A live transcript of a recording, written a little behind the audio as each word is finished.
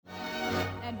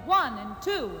1 and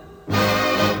 2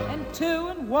 and 2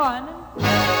 and 1 and...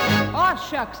 Oh,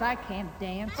 shucks, I can't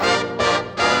dance.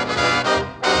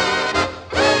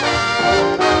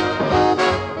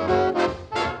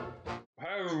 Hey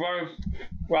everybody,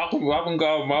 welcome,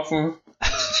 God Muffin.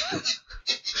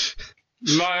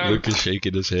 Luke is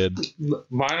shaking his head.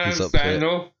 My name's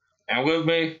Daniel, and with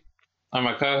me are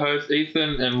my co-hosts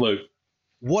Ethan and Luke.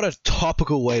 What a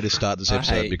topical way to start this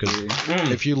episode, because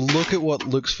if you look at what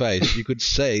Luke's face, you could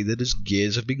say that his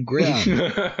gears have been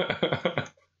ground.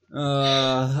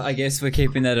 I guess we're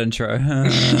keeping that intro.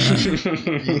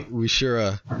 We sure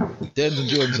are. Dan's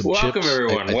enjoying some chips. Welcome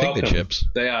everyone, I welcome. think they're chips.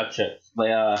 They are chips.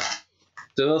 They are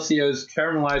Delicio's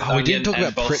caramelized onion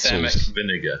and balsamic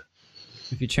vinegar.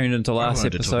 If you tuned into last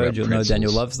episode, you'll know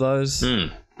Daniel loves those. They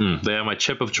are my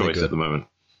chip of choice at the moment.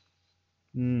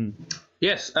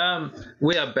 Yes,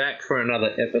 we are back for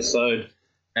another episode,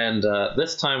 and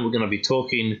this time we're going to be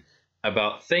talking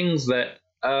about things that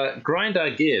grind our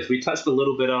gears. We touched a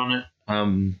little bit on it, I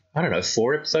don't know,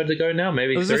 4 episodes ago now,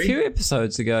 maybe 3? It was a few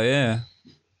episodes ago, yeah.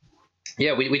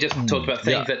 Yeah, we just talked about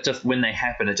things that just, when they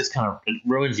happen, it just kind of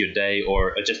ruins your day,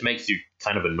 or it just makes you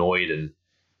kind of annoyed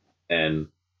and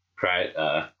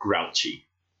grouchy.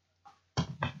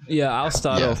 Yeah, I'll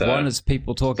start off. 1 is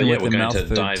people talking with their mouth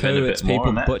food. 2, it's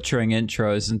people butchering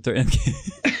intros. And 3...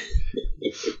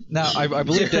 Now, I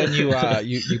believe, Dan,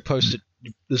 you posted...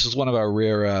 This is one of our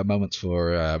rare moments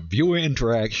for viewer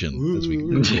interaction, as we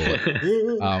can call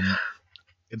it.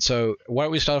 And so, why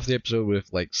don't we start off the episode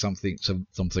with like some things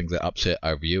that upset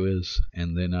our viewers,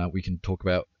 and then we can talk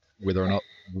about whether or not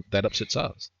that upsets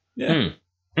us. Yeah.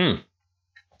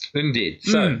 Indeed.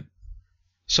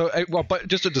 So, well, but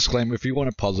just a disclaimer: if you want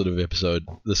a positive episode,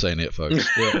 this ain't it, folks.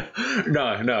 Yeah.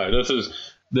 No. This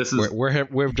is.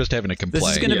 We're just having a complaint.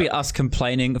 This is going to be us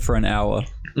complaining for an hour.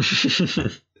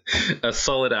 A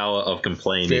solid hour of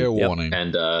complaining. Fair warning.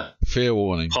 And fair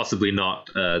warning. Possibly not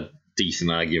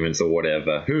decent arguments or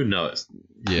whatever. Who knows?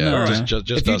 Yeah. No. Just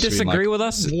if you disagree with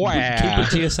us, keep it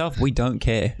to yourself. We don't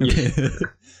care.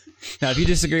 Now, if you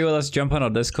disagree with us, jump on our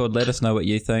Discord. Let us know what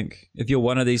you think. If you're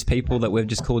one of these people that we've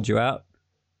just called you out,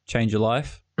 change your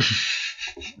life.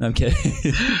 I'm kidding.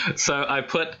 So I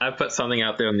put something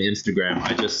out there on the Instagram.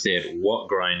 I just said, "What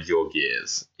grinds your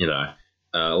gears?" You know,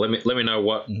 let me know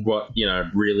what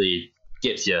really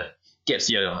gets your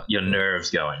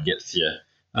nerves going, gets you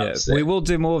upset. We will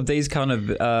do more of these kind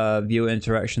of viewer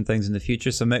interaction things in the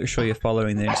future. So make sure you're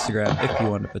following the Instagram if you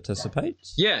want to participate.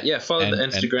 Yeah, follow the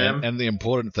Instagram. And the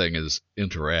important thing is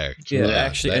interact. Yeah,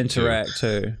 actually interact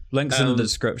too. Links in the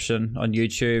description on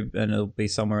YouTube, and it'll be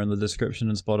somewhere in the description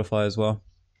on Spotify as well.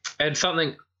 And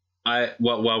something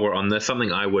while we're on this,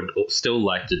 something I would still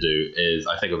like to do is,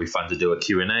 I think it'll be fun to do a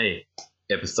Q&A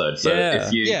episode. So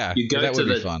if you go to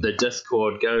the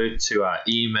Discord, go to our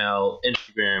email,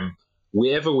 Instagram,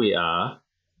 wherever we are,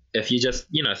 if you just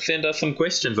send us some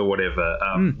questions or whatever,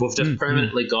 we've just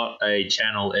permanently got a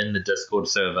channel in the Discord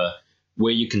server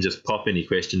where you can just pop any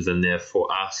questions in there for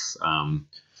us,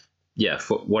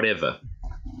 for whatever.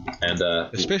 And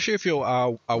especially if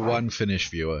you're a one Finnish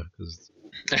viewer, because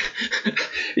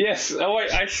yes,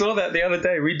 I saw that the other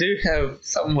day. We do have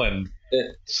someone.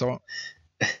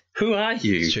 Who are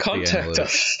you? Contact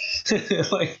us.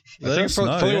 I think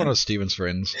probably one of Steven's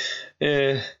friends.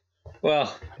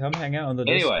 Well, come hang out on the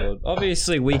Discord.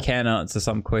 Obviously, we can answer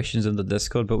some questions in the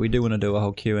Discord, but we do want to do a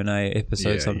whole Q&A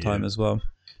episode sometime as well.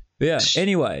 But yeah,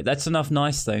 anyway, that's enough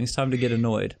nice things. Time to get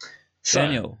annoyed. So,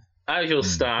 Daniel, I will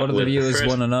start. What do the viewers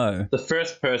want to know? The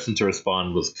first person to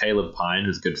respond was Caleb Pine,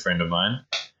 who's a good friend of mine.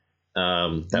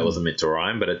 That wasn't meant to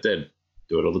rhyme, but it did.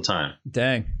 Do it all the time.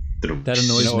 Dang. That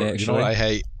annoys me, actually. You know what? I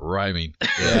hate rhyming.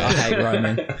 Yeah, I hate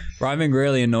rhyming. Rhyming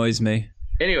really annoys me.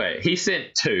 Anyway, he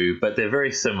sent 2, but they're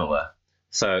very similar.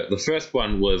 So the first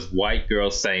one was white girl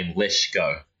saying "Let's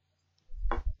go."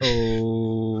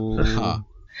 Oh.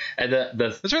 And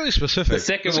that's really specific. The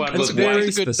second one was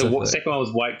second one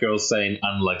was white girl saying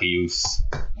 "Unlucky use."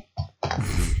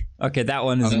 Okay, that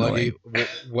one is annoying.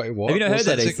 Wait, what? Have you not heard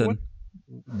that, Ethan? One?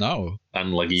 No.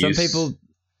 Unlucky use. Some people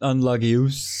unlucky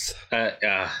use.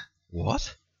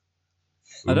 What?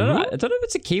 I don't know. I don't know if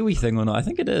it's a Kiwi thing or not. I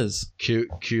think it is. Cue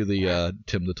the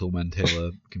Tim the Toolman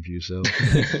Taylor confused self.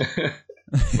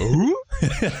 Ooh?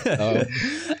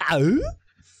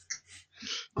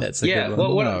 That's a good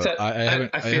one. Well, I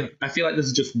feel like this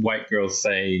is just white girls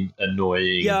saying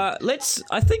annoying. Yeah,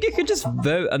 I think you could just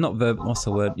what's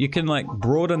the word? You can like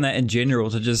broaden that in general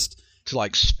to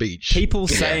like speech. People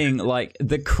saying like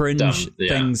the cringe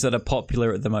things that are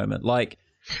popular at the moment. Like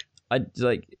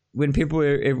when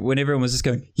everyone was just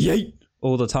going yeet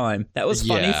all the time. That was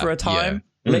funny for a time.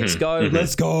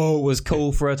 let's go was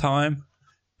cool for a time.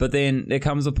 But then there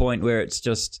comes a point where it's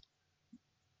just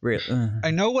real.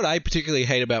 I know what I particularly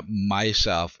hate about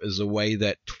myself is the way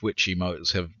that Twitch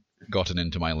emotes have gotten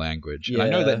into my language. Yeah. And I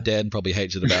know that Dan probably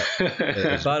hates it about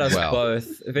it but us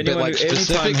both. If anyone, but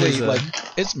specifically,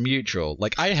 it's mutual.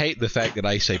 I hate the fact that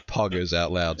I say poggers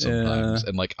out loud sometimes,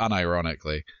 and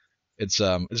unironically. It's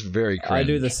very cringe. I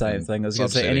do the same thing. I was going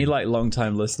to say, any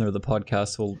long-time listener of the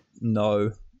podcast will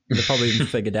know. They've probably even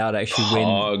figured out actually when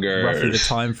roughly the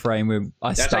time frame where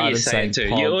I started saying too.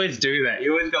 You always do that.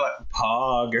 You always go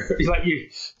poggers.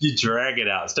 You drag it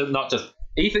out. It's not just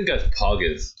Ethan goes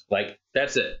poggers.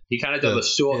 That's it. He kind of does a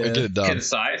short,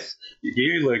 concise.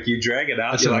 You drag it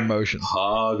out. It's an emotion.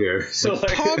 Pogger. So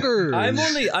poggers.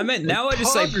 I meant now I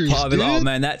just say pog. Oh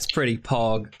man, that's pretty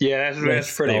pog. Yeah,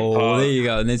 that's pretty pog. There you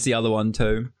go. And there's the other one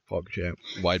too. Pog champ.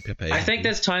 Wide Pepe. I think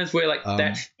there's times where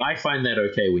I find that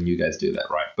okay when you guys do that,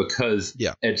 right? Because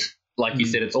it's like you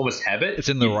said, it's almost habit. It's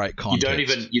in the right context.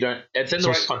 It's in the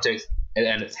right context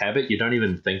and it's habit. You don't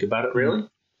even think about it really.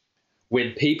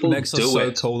 When people makes us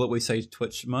so cool that we say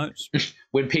Twitch emotes.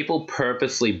 When people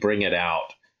purposely bring it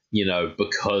out,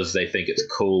 because they think it's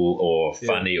cool or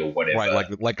funny or whatever.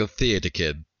 Right, like a theater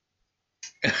kid.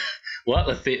 What?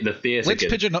 The theater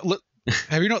kid?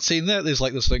 Have you not seen that? There's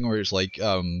this thing where it's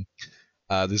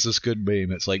there's this good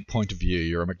meme. It's point of view.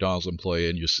 You're a McDonald's employee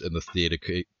and the theater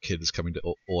kid is coming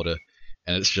to order,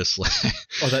 and it's just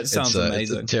oh, that sounds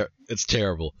amazing. It's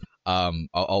terrible.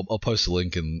 I'll post a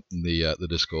link in the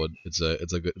Discord. It's a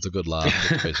good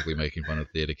laugh. It's basically making fun of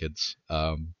theater kids,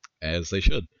 as they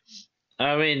should.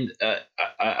 I mean, I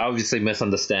obviously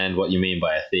misunderstand what you mean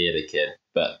by a theater kid,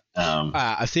 but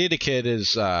a theater kid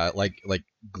is I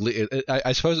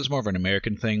suppose it's more of an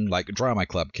American thing, like drama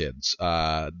club kids.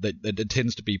 It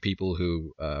tends to be people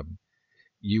who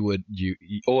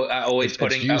always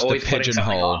putting something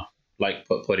on.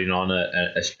 Putting on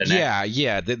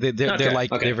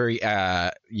they're very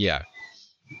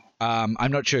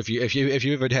I'm not sure if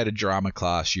you ever had a drama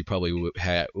class, you probably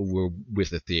were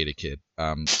with a theater kid,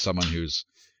 someone who's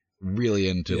really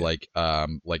into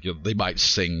they might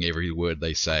sing every word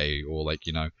they say or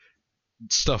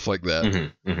stuff like that.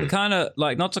 Mm-hmm, mm-hmm. The kind of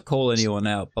not to call anyone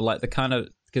out, but the kind of,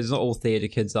 because not all theater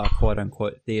kids are quote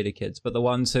unquote theater kids, but the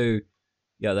ones who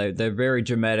they're very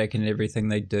dramatic in everything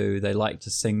they do. They like to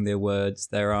sing their words.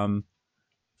 They're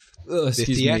they're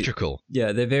theatrical.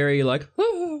 Yeah, they're very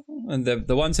and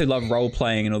the ones who love role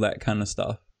playing and all that kind of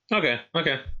stuff. Okay,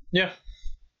 yeah.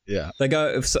 They go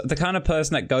if the kind of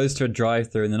person that goes to a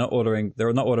drive-through and they're not ordering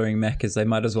Macca's. They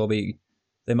might as well be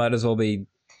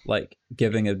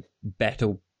giving a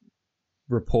battle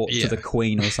report to the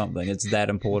Queen or something. It's that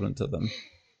important to them.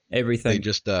 Everything. They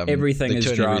just everything is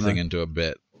turn drama. Everything into a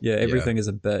bit. Yeah, everything is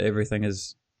a bit. Everything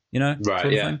is, right. Sort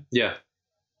of thing. Yeah.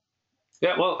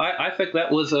 Well, I think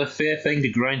that was a fair thing to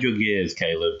grind your gears,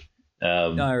 Caleb.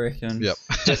 I reckon. Yep.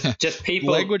 just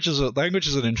people. Language is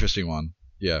an interesting one.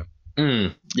 Yeah.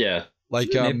 Yeah.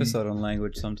 An episode on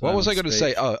language sometime. What was I going to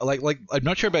say? Oh, I'm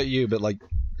not sure about you, but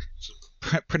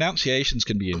pronunciations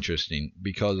can be interesting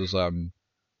because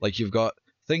you've got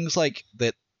things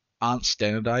that aren't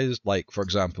standardized. For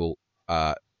example,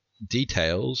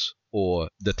 details or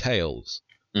details.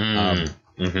 Right.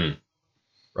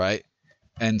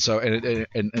 And so,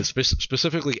 and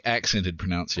specifically accented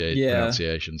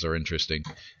pronunciations are interesting.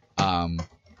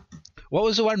 What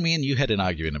was the one me and you had an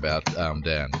argument about,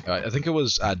 Dan? I think it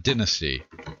was Dynasty.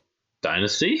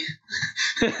 Dynasty?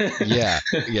 Yeah.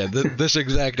 This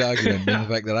exact argument, the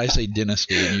fact that I say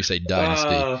Dynasty and you say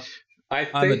Dynasty.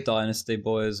 I'm a Dynasty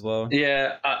boy as well.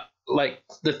 Yeah.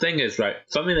 The thing is, right,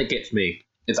 something that gets me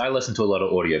is I listen to a lot of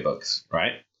audiobooks,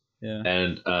 right? Yeah.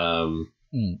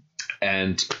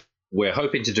 And we're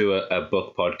hoping to do a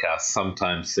book podcast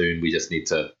sometime soon. We just need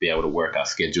to be able to work our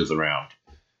schedules around.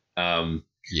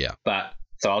 But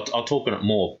so I'll talk on it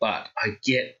more. But I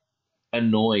get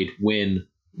annoyed when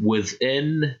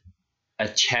within a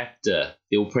chapter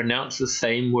they'll pronounce the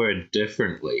same word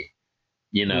differently.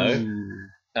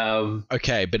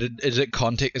 Okay, but is it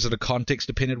a context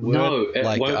dependent word? No,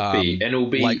 it won't be, and it'll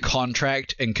be like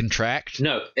contract and contract.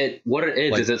 No, what it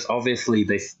is it's obviously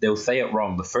they'll say it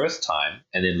wrong the first time,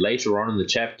 and then later on in the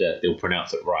chapter they'll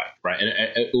pronounce it right, and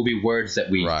it will be words that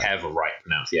we have a right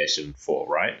pronunciation for,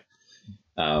 right?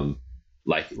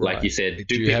 Like you said,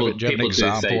 do you have an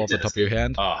example off the top of your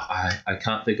hand? Oh, I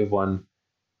can't think of one.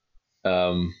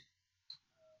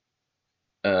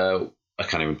 I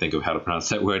can't even think of how to pronounce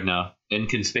that word now.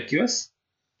 Inconspicuous,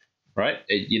 right?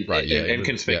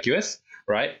 Inconspicuous,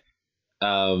 right?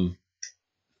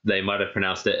 They might have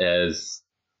pronounced it as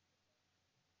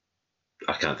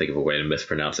I can't think of a way to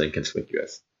mispronounce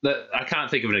inconspicuous. I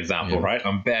can't think of an example, right?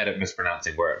 I'm bad at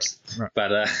mispronouncing words. Right.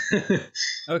 But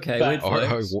okay,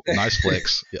 nice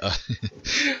flex. Yeah.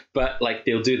 But like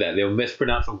they'll do that. They'll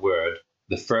mispronounce a word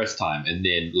the first time, and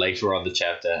then later on the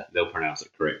chapter they'll pronounce it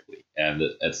correctly. And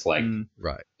it's like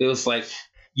right. It was like,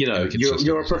 you know,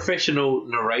 you're a professional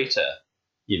narrator,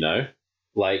 you know,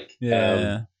 like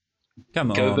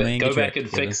come on, go back and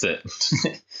fix it.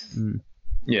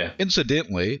 Yeah.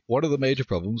 Incidentally, one of the major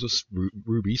problems with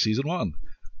RWBY Season 1.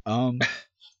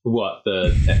 What,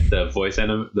 the voice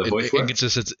voice work?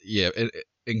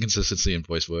 Inconsistency in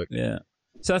voice work. Yeah.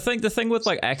 So I think the thing with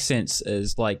like accents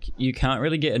is like you can't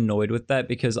really get annoyed with that,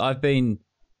 because I've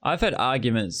had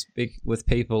arguments with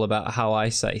people about how I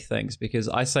say things, because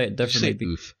I say it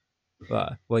differently.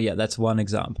 Well, yeah, that's one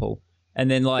example. And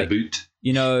then like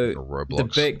you know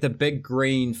the big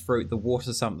green fruit, the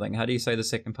water something. How do you say the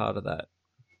second part of that?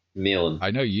 Melon.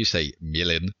 I know you say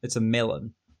melon. It's a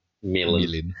melon.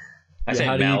 Melon. I say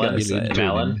how melon. Do you guys say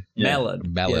melon.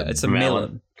 Melon. Yeah, it's a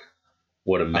melon.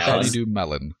 What a melon. How do you do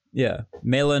melon? Yeah,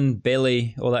 melon,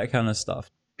 belly, all that kind of stuff.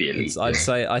 Belly. I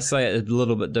say it a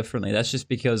little bit differently. That's just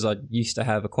because I used to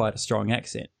have quite a strong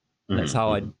accent. That's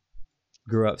how I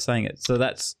grew up saying it. So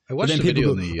that's. I watched the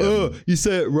video on oh, you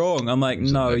say it wrong. I'm like,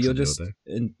 no, you're just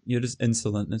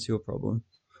insolent. That's your problem.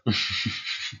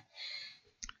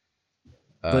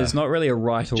 But it's not really a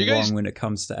right or wrong when it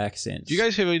comes to accents. Do you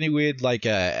guys have any weird like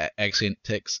accent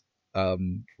tics?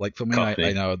 Like for me,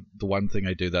 I know the one thing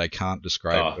I do that I can't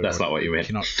describe. Oh, that's not what you meant.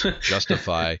 Cannot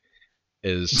justify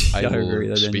is I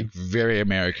will speak very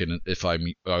American if I'm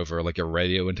over like a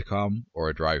radio intercom or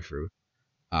a drive-through.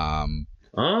 I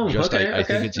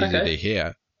think it's easy to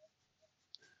hear.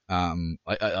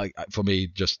 For me,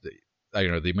 just I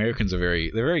don't know, the Americans are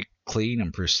very clean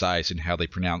and precise in how they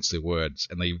pronounce their words,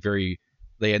 and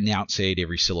they enunciate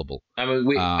every syllable. I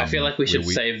mean, I feel like we should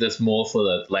save this more for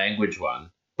the language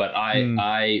one. But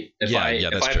if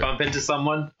I bump into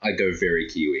someone, I go very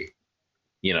Kiwi.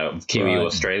 You know, Kiwi or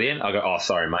Australian. I go, oh,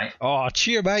 sorry, mate. Oh,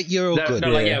 cheer, mate. You're all good.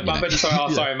 Bump into someone.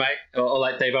 Oh, sorry, mate. Or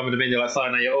like they bump into me, and they're like,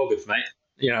 sorry, no, you're all good, mate.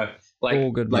 You know, like all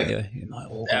good, like mate.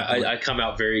 I come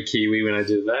out very Kiwi when I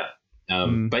do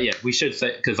that. But yeah, we should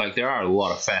say, because like there are a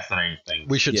lot of fascinating things.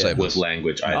 We should say with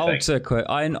language. I think. Also quick,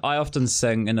 I often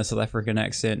sing in a South African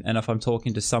accent, and if I'm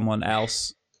talking to someone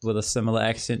else with a similar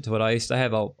accent to what I used to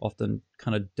have, I'll often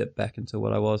kind of dip back into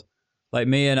what I was. Like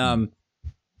me and I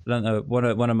don't know,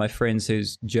 one of my friends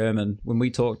who's German, when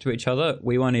we talk to each other,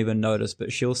 we won't even notice,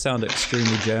 but she'll sound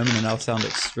extremely German and I'll sound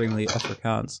extremely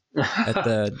Afrikaans at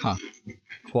the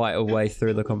quite a way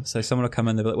through the conversation. Someone will come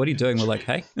in, they'll be like, what are you doing? We're like,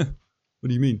 hey, what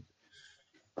do you mean?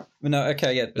 No,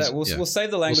 okay, yeah, we'll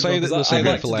save the language. I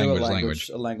like to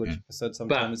do a language episode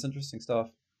sometime. It's interesting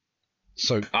stuff.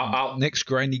 So next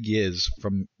grinding gears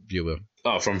from viewer.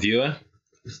 Oh, from viewer.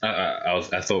 I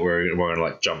thought we were going to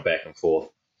like jump back and forth.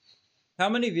 How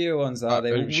many viewer ones are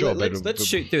there? Sure, let's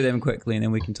shoot through them quickly, and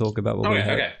then we can talk about what we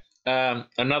have. Okay.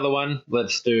 Another one.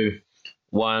 Let's do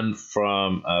one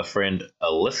from a friend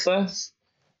Alyssa,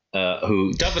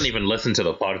 who doesn't even listen to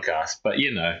the podcast, but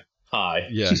you know, hi.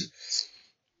 Yeah.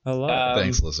 Hello.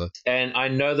 Thanks, Alyssa. And I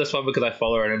know this one because I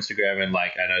follow her on Instagram, and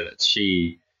like I know that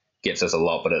she gets this a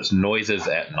lot, but it's noises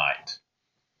at night.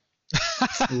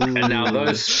 And now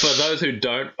for those who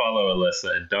don't follow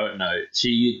Alyssa and don't know,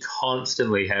 she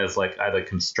constantly has like either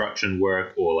construction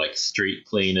work or like street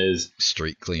cleaning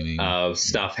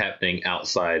stuff happening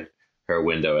outside her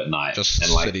window at night. Just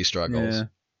and, like, city struggles. Yeah.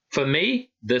 For me,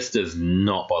 this does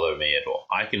not bother me at all.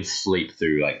 I can sleep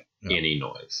through like any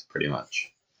noise pretty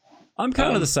much. I'm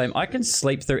kind of the same. I can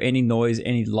sleep through any noise,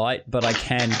 any light, but I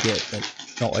can get that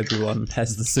not everyone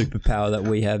has the superpower that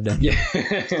we have done. Yeah.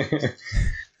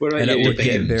 What about and it would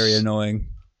get very annoying.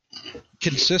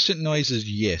 Consistent noises,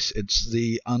 yes. It's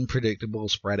the unpredictable,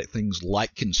 sporadic things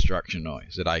like construction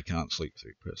noise that I can't sleep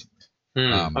through personally.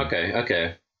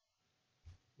 Okay.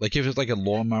 Like if it's like a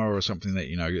lawnmower or something that,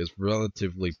 you know, is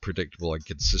relatively predictable and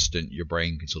consistent, your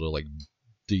brain can sort of like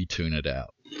detune it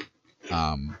out.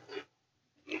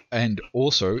 And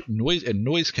also,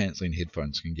 noise cancelling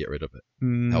headphones can get rid of it.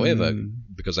 However,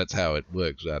 because that's how it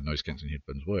works, noise cancelling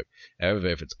headphones work. However,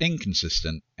 if it's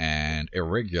inconsistent and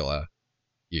irregular,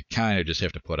 you kind of just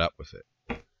have to put up with it.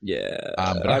 Yeah.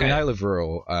 But I mean, I live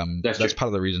rural. That's part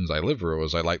of the reasons I live rural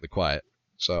is I like the quiet.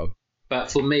 So. But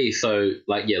for me, so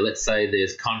like, yeah, let's say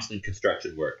there's constant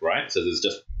construction work, right? So there's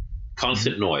just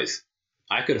constant noise.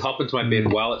 I could hop into my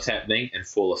bed while it's happening and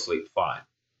fall asleep fine.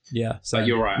 Yeah, but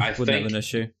you're right. I wouldn't have an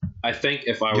issue. I think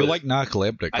if I was, you're like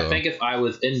narcoleptic. I think if I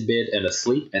was in bed and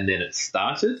asleep and then it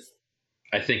started,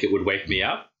 I think it would wake me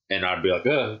up, and I'd be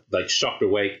like shocked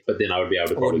awake, but then I would be able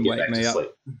to probably get back to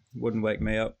sleep. Wouldn't wake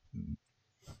me up.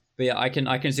 But yeah, I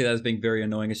can see that as being very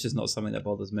annoying. It's just not something that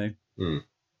bothers me.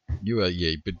 You are,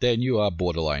 but then you are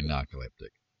borderline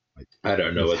narcoleptic. Like, I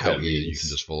don't know what that means. You can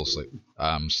just fall asleep.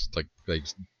 Like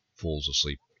falls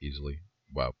asleep easily.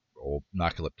 Well, or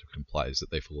narcoleptic implies that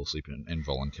they fall asleep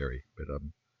involuntary. But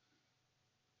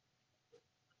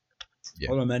yeah.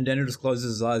 Hold on, man. Daniel just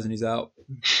closes his eyes and he's out.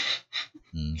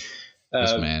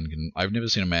 This man can. I've never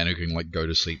seen a man who can like go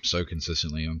to sleep so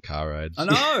consistently on car rides. I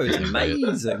know, it's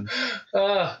amazing.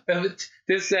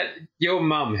 There's that. Your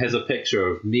mum has a picture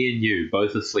of me and you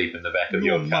both asleep in the back of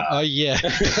your car. Oh yeah.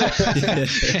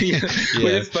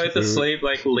 We're just both asleep,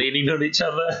 like leaning on each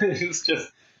other. It's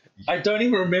just. I don't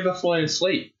even remember falling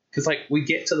asleep because like we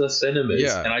get to the cinemas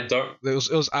and I don't. It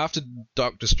was after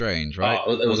Doctor Strange, right?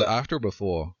 Was it after or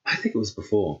before? I think it was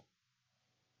before.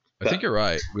 I think you're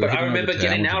right. But I remember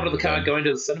getting out of the car, going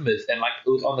to the cinemas, and like it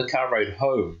was on the car ride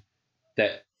home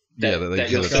that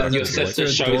your sister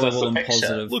shows us a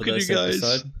picture. Look at you guys.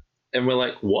 Episode. And we're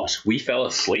like, what? We fell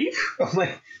asleep? I'm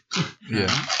like, yeah.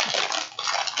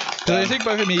 Because I think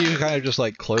both of you kind of just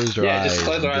like closed your eyes. Just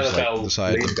closed our eyes and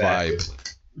decided to vibe.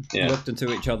 Yeah. Looked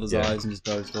into each other's eyes and just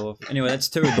dozed off. Anyway, that's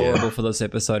too adorable for this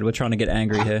episode. We're trying to get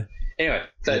angry here. Anyway,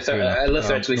 so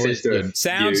Alyssa actually says to him,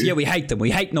 sounds. Yeah, we hate them. We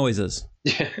hate noises.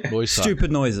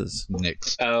 Stupid noises.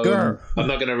 Next. I'm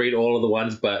not going to read all of the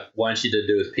ones, but one she did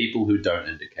do is people who don't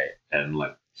indicate, and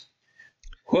like,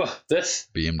 this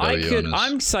BMW.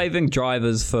 I'm saving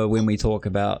drivers for when we talk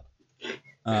about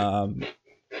our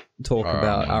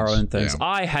own things. Yeah.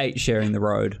 I hate sharing the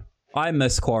road. I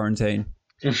miss quarantine.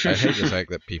 I hate the fact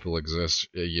that people exist,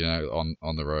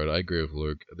 on the road. I agree with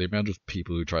Luke. The amount of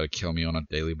people who try to kill me on a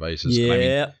daily basis.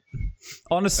 Yeah.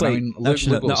 Honestly, Luke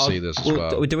will see this as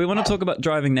well. Do we want to talk about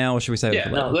driving now, or should we say it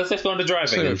for later? Let's just go on to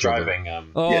driving.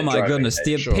 My goodness.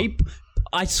 People,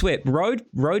 I swear, road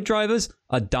drivers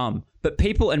are dumb. But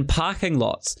people in parking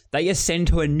lots, they ascend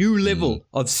to a new level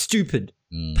of stupid.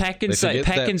 Pack and spend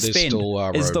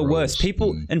is the worst.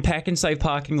 People in pack and save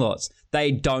parking lots, they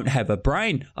don't have a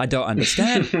brain. I don't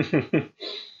understand.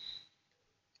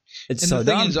 It's so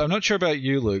dumb. I'm not sure about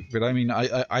you, Luke, but I mean,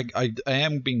 I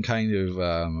am being kind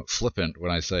of flippant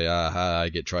when I say,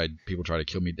 people try to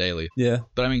kill me daily. Yeah.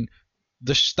 But I mean,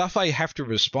 the stuff I have to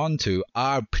respond to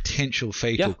are potential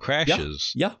fatal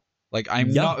crashes. Yeah. Like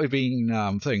I'm not being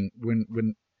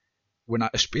when I,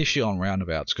 especially on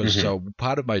roundabouts, because so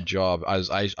part of my job is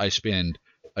I spend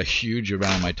a huge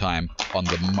amount of my time on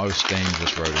the most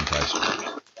dangerous road in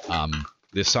Tyson.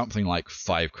 There's something like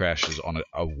 5 crashes on it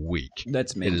a week.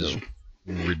 That's mental. It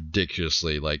is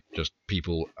ridiculously like just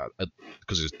people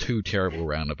because there's 2 terrible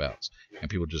roundabouts and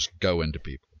people just go into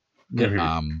people.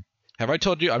 Have I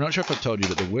told you? I'm not sure if I've told you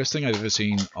that the worst thing I've ever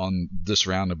seen on this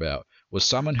roundabout was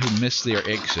someone who missed their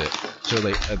exit. So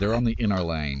they're on the inner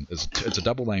lane. It's a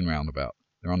double lane roundabout.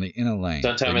 They're on the inner lane.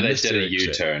 Don't tell me they did a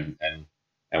U-turn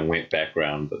and went back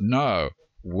round. But... No,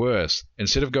 worse.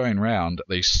 Instead of going round,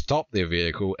 they stop their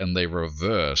vehicle and they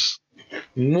reverse.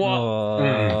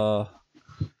 What?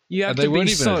 You have to be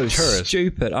so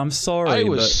stupid. I'm sorry. I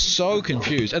was so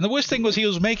confused. And the worst thing was he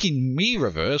was making me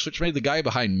reverse, which made the guy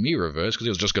behind me reverse because he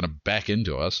was just going to back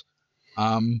into us.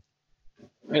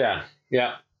 Yeah.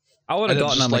 I would have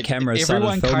gotten on my camera and started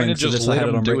filming. Everyone kind of just let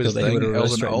him do his thing. I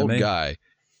was an old me. guy.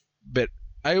 But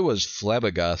I was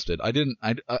flabbergasted.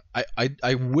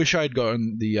 I wish I'd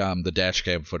gotten the dash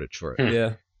cam footage for it.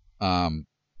 Yeah.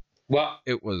 Well,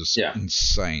 it was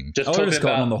insane. I would have just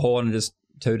gotten on the horn and just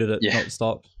tooted it, not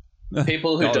stopped.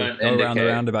 People who don't go indicate around the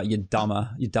roundabout, you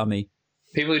dummy.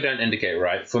 People who don't indicate,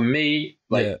 right? For me,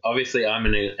 obviously I'm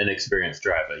an inexperienced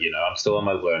driver. I'm still on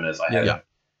my learners.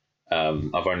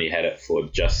 I've only had it for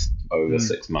just over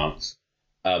 6 months.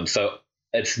 So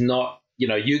it's not,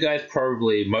 you guys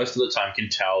probably most of the time can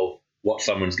tell what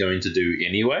someone's going to do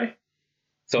anyway.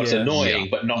 So it's annoying,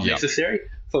 but not necessary.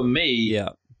 For me,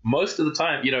 most of the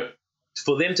time,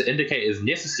 for them to indicate is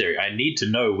necessary. I need to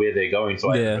know where they're going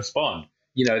so I can respond.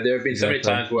 There have been so many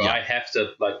times where I have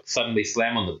to suddenly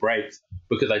slam on the brakes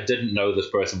because I didn't know this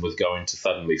person was going to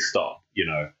suddenly stop,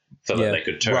 so that they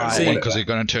could turn. Right, because they're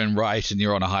going to turn right and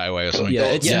you're on a highway or something.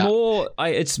 Yeah,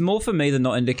 it's more for me than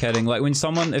not indicating. Like when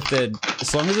someone, as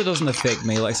long as it doesn't affect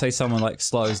me, like say someone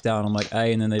slows down, I'm like,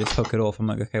 hey, and then they just hook it off. I'm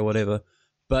like, okay, whatever.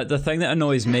 But the thing that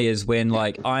annoys me is when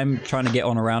I'm trying to get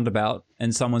on a roundabout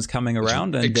and someone's coming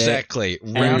around and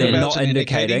they're not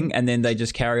indicating and then they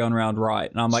just carry on around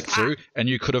right. And I'm like, through, and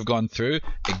you could have gone through.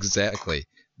 Exactly.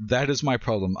 that is my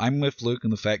problem. I'm with Luke in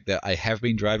the fact that I have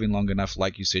been driving long enough,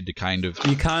 like you said, to kind of...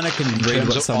 You kind of can read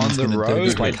what someone's on the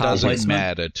road, do, it doesn't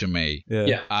matter to me.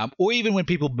 Yeah. Or even when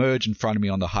people merge in front of me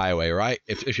on the highway, right?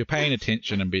 If you're paying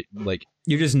attention and be like...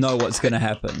 You just know what's going to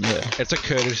happen, yeah. It's a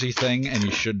courtesy thing, and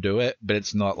you should do it, but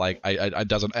it's not like... It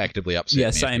doesn't actively upset me. Yeah,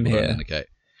 same here. Indicate.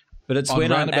 But it's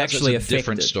when I'm actually affected.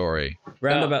 Different story.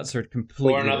 Roundabouts are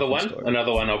completely Or another one. Story.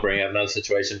 Another one I'll bring up. Another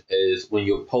situation is when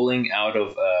you're pulling out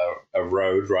of a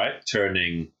road, right?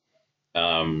 Turning,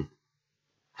 when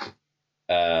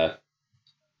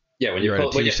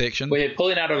you're section. When you're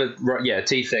pulling out of a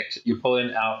T section. You're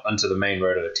pulling out onto the main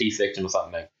road of a T section or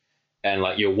something, and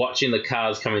like you're watching the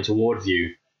cars coming towards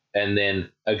you, and then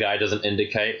a guy doesn't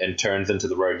indicate and turns into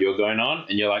the road you're going on,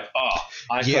 and you're like, oh,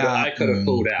 I could have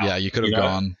pulled out. Yeah, you could have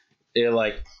gone. You're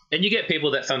like, and you get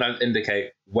people that sometimes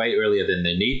indicate way earlier than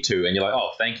they need to, and you're like,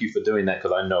 oh, thank you for doing that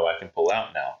because I know I can pull out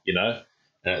now,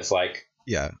 And it's like,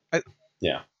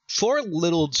 For a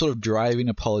little sort of driving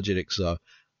apologetics, though,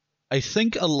 I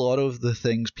think a lot of the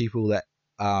things people that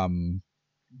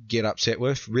get upset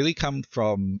with really come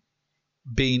from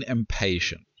being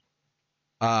impatient.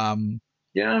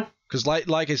 Because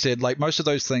like I said, like most of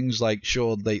those things, like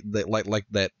sure they like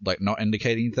that not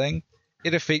indicating thing,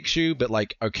 it affects you, but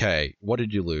like, okay, what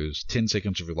did you lose? 10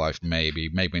 seconds of your life, maybe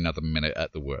another minute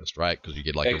at the worst, right? Because you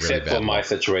get like except a really bad for my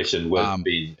situation with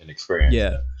being inexperienced.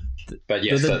 Yeah. But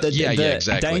yes,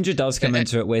 exactly. Danger does come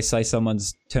into it where, say,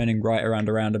 someone's turning right around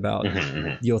a roundabout.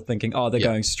 You're thinking, oh, they're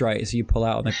going straight, so you pull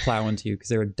out and they plow into you because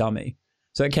they're a dummy.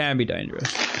 So it can be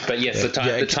dangerous. But yes, the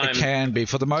time it can be.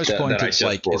 For the most part, it's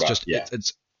like it's just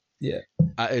it's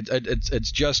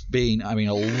just been. I mean,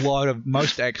 a lot of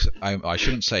most I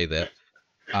shouldn't say that.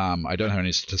 I don't have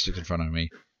any statistics in front of me,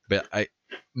 but I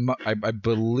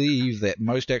believe that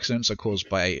most accidents are caused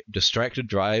by distracted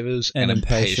drivers and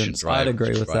impatient drivers. I'd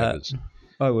agree with that.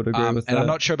 I would agree with that. And I'm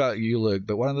not sure about you, Luke,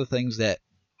 but one of the things that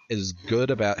is good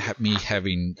about me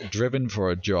having driven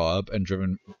for a job and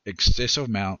driven excessive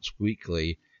amounts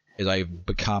weekly is I've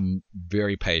become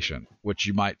very patient, which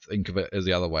you might think of it as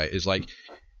the other way. Is like,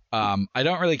 I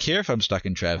don't really care if I'm stuck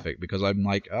in traffic because I'm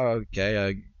like, oh,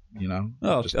 okay,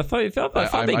 if I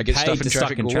get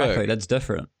stuck in traffic, that's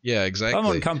different. Yeah, exactly. If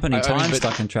I'm on company time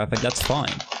stuck in traffic, that's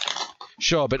fine.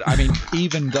 Sure, but I mean,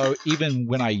 even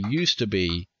when I used to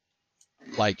be,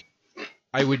 like,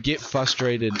 I would get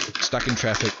frustrated stuck in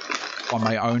traffic on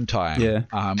my own time. Yeah.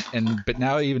 But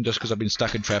now even just because I've been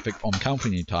stuck in traffic on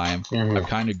company time, I've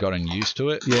kind of gotten used to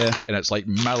it. Yeah. And it's like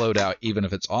mellowed out even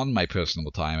if it's on my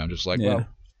personal time. I'm just like, well,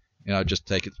 just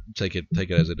take it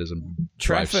as it is and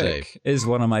drive safe. Traffic is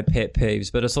one of my pet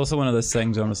peeves, but it's also one of those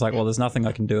things where I'm just like, well, there's nothing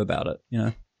I can do about it,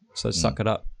 So suck it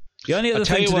up. The only other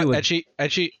thing to do with...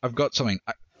 Actually, I've got something.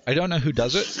 I don't know who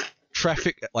does it.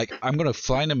 Traffic, like, I'm going to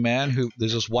find a man who...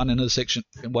 There's this one intersection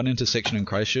in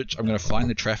Christchurch. I'm going to find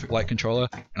the traffic light controller,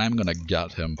 and I'm going to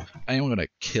gut him. I am going to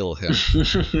kill him.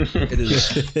 It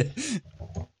is...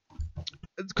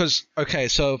 Because, okay,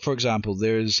 so, for example,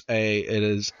 it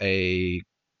is a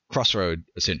crossroad,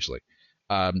 essentially.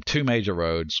 Two major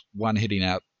roads, one heading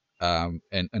out,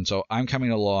 and so I'm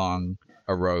coming along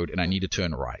a road, and I need to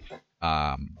turn right.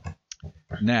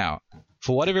 Now,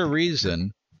 for whatever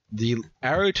reason, the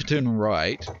arrow to turn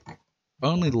right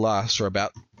only lasts for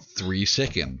about 3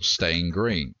 seconds, staying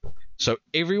green. So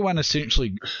everyone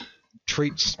essentially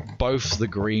treats both the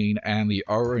green and the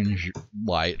orange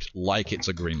light like it's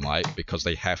a green light because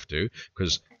they have to,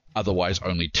 because otherwise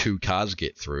only 2 cars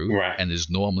get through, right. And there's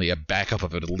normally a backup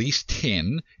of at least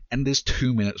 10, and there's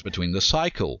 2 minutes between the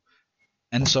cycle.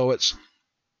 And so it's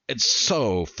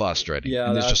so frustrating. Yeah,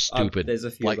 and it's just stupid. There's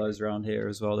a few of those around here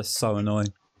as well. They're so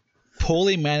annoying.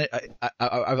 Poorly managed.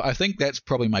 I think that's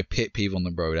probably my pet peeve on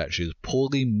the road. Actually, is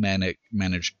poorly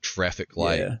managed traffic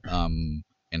light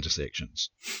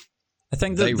intersections. I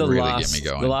think that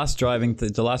the last driving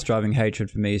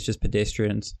hatred for me is just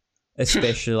pedestrians,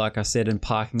 especially like I said in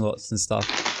parking lots and stuff.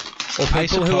 Or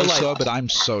people who are like, but I'm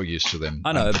so used to them.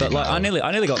 I know, but like I nearly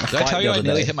got in a fight. Did I tell you I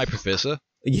nearly day. hit my professor?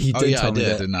 You did tell me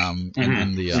I did. That.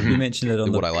 In the you mentioned it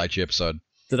on the What I Liked You episode.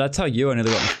 Did I tell you I nearly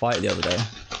got in a fight the other day?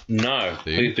 No,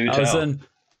 do tell.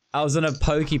 I was in a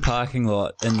pokey parking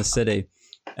lot in the city,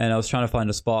 and I was trying to find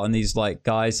a spot, and these like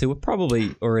guys who were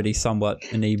probably already somewhat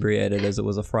inebriated as it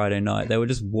was a Friday night, they were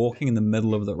just walking in the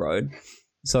middle of the road.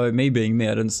 So me being me,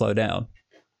 I didn't slow down.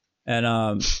 And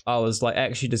I was like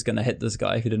actually just going to hit this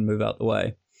guy if he didn't move out the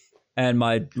way. And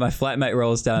my flatmate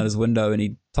rolls down his window and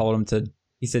he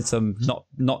said some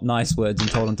not nice words and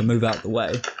told him to move out the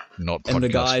way. Not and the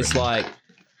guy's friendly. like,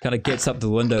 kind of gets up to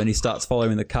the window and he starts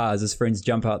following the cars. His friends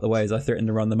jump out the way as I threaten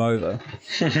to run them over.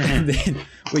 And then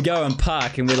we go and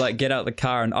park and we like get out the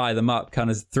car and eye them up,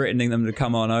 kind of threatening them to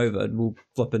come on over, and we'll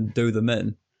flip and do them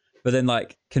in. But then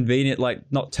like convenient, like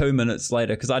not 2 minutes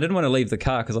later, because I didn't want to leave the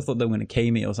car because I thought they were going to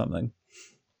key me or something.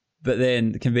 But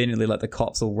then conveniently, like the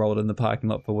cops all rolled in the parking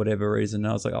lot for whatever reason.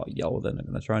 And I was like, oh, yeah, well, they're not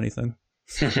going to try anything.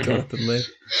 Got up and left.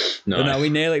 Nice. But no, we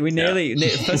nearly,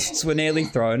 fists were nearly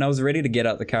thrown. I was ready to get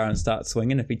out the car and start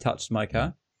swinging if he touched my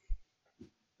car.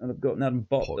 And I've gotten out and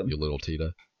bopped them. You little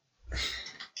Tita.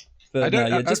 But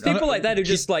no, just people like that who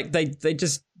just like, they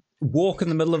just walk in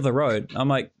the middle of the road. I'm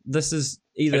like, this is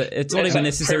either, it's not even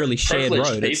necessarily shared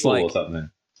road. It's like, or something.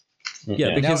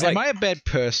 Yeah, because now, like, am I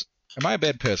a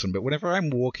bad person? But whenever I'm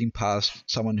walking past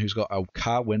someone who's got a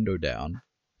car window down,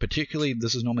 particularly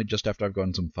this is normally just after I've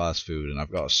gotten some fast food and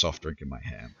I've got a soft drink in my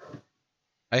hand,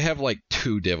 I have like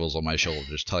two devils on my shoulder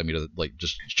just telling me to like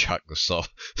just chuck the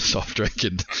soft drink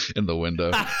in the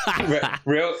window.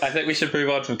 I think we should move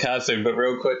on from cars soon, but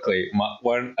real quickly,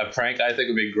 a prank I think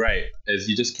would be great is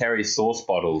you just carry sauce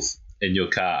bottles in your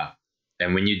car,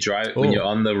 and when you're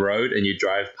on the road and you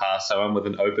drive past someone with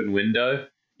an open window,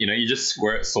 you know, you just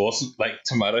squirt sauce, like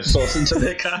tomato sauce, into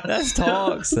their car. That's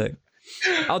toxic.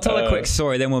 I'll tell a quick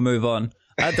story, then we'll move on.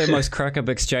 I had the most crack-up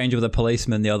exchange with a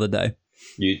policeman the other day.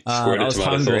 You squirted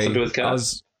tomato sauce into his car?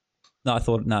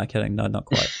 No, kidding. No, not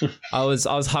quite. I was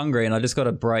hungry and I just got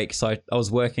a break, so I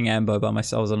was working Ambo by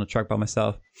myself. I was on a truck by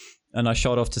myself, and I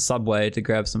shot off to Subway to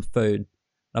grab some food.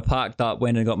 I parked up,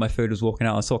 went and got my food, was walking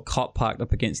out. I saw a cop parked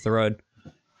up against the road,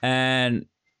 and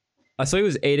I saw he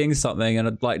was eating something,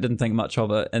 and I didn't think much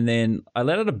of it. And then I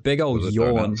let out a big old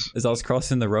yawn as I was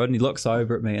crossing the road, and he looks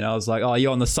over at me, and I was like, "Oh,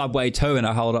 you're on the Subway too?" And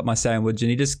I hold up my sandwich, and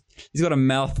he's got a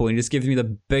mouthful, and he just gives me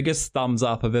the biggest thumbs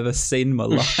up I've ever seen in my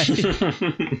life.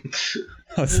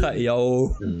 I was like,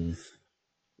 "Yo,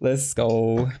 let's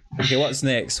go." Okay, what's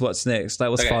next?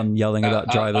 That was fun yelling about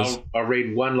drivers. I'll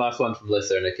read one last one from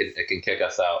Lisa, and it can kick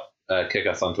us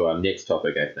onto our next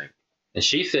topic, I think. And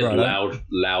she said,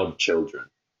 "Loud children."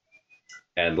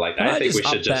 And like, I think we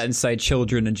should just that and say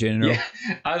children in general. Yeah,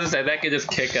 I was gonna say that could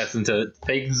just kick us into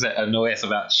things that annoy us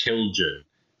about children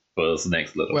for this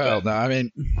next little bit. Well, no, I mean,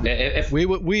 if we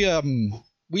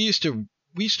used to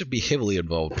be heavily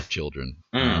involved with children.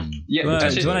 Yeah, do you want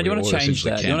to change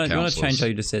that? Do you want to change how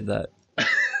you just said that?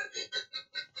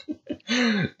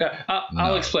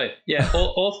 I'll explain. Yeah,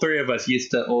 all three of us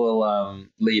used to all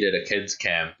lead at a kids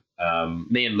camp.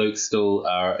 Me and Luke still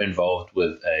are involved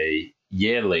with a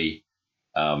yearly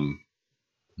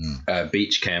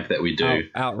beach camp that we do,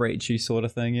 outreachy sort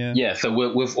of thing. Yeah, so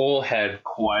we've all had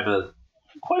quite a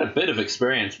bit of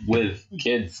experience with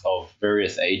kids of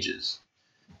various ages,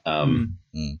 and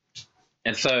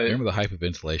so I remember the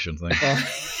hyperventilation thing.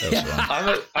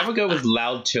 I'm gonna go with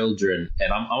loud children,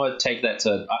 and I'm gonna take that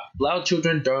to loud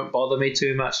children don't bother me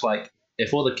too much. Like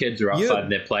if all the kids are outside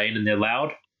and they're playing and they're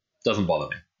loud, doesn't bother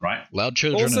me, right? Loud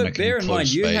children. Also, bear in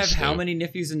mind you have how many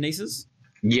nephews and nieces?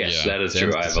 Yes, that is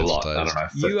true. I have a lot. I don't know.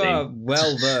 15. You are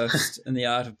well versed in the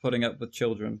art of putting up with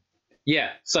children.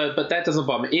 Yeah. So, but that doesn't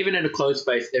bother me. Even in a closed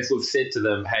space, if we've said to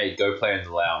them, "Hey, go play in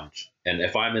the lounge," and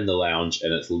if I'm in the lounge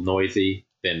and it's noisy,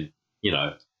 then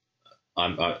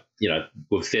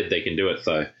we've said they can do it.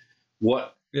 So,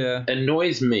 what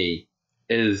annoys me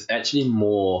is actually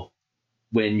more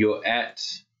when you're at.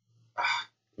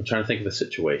 I'm trying to think of a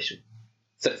situation.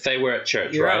 So, say we're at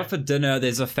church, You're right? out for dinner,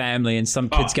 there's a family, and some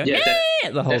kids go,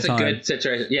 the whole time. That's a good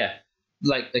situation, yeah.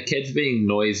 Like, the kids being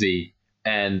noisy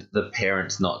and the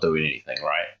parents not doing anything,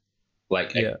 right?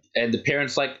 Like, and the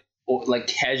parents, like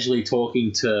casually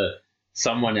talking to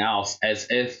someone else as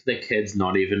if the kid's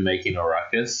not even making a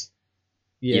ruckus.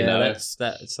 Yeah, you know?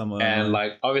 that's someone. And,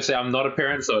 like, obviously I'm not a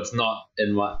parent, so it's not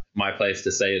in my place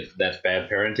to say that's bad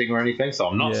parenting or anything, so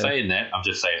I'm not saying that. I'm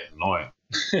just saying it's annoying.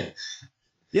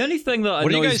 The only thing that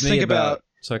annoys me about...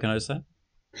 Sorry, can I just say?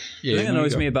 Yeah, the thing that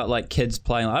annoys me about like kids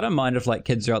playing... I don't mind if like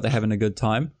kids are out there having a good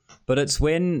time, but it's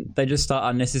when they just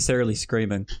start unnecessarily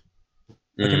screaming.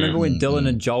 Like I remember when Dylan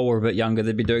and Joel were a bit younger,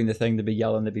 they'd be doing the thing, they'd be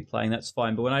yelling, they'd be playing, that's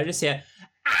fine. But when I just hear...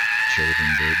 Children,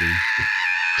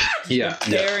 baby.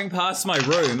 Tearing past my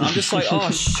room, I'm just like,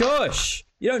 oh, shush!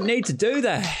 You don't need to do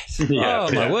that!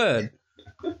 My word!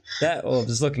 That, I'm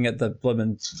just looking at the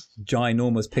blooming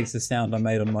ginormous piece of sound I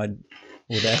made on my...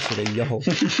 Audacity,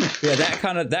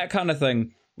 that kind of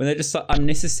thing when they're just like,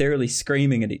 unnecessarily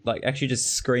screaming at it, like actually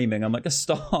just screaming. I'm like,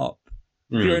 stop.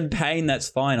 If you're in pain, that's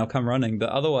fine. I'll come running. But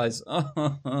otherwise,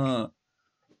 what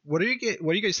do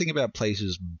you guys think about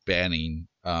places banning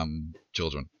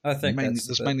children? I think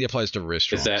this mainly applies to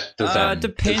restaurants.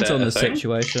 Depends on the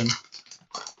situation.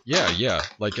 Yeah.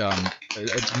 Like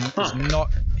it's not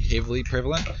heavily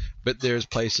prevalent, but there's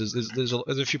places. There's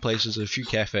a few places, a few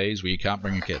cafes where you can't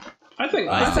bring a kid. I think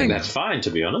that's fine, to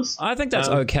be honest. I think that's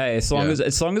okay as long as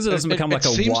it doesn't become like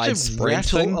a widespread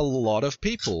thing. A lot of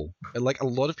people, like a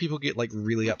lot of people, get like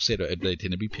really upset. They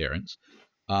tend to be parents.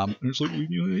 And it's like,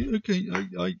 okay,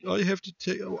 I have to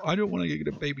take. I don't want to get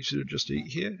a babysitter just to eat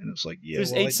here. And it's like, yeah,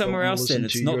 just eat somewhere else. Then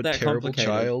it's not that complicated.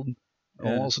 Child,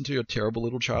 I'll listen to your terrible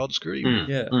little child scream.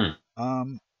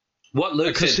 What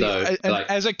Luke said though,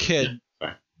 as a kid.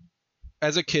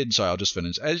 Sorry, I'll just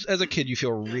finish. As a kid, you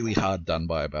feel really hard done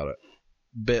by about it.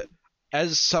 But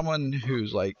as someone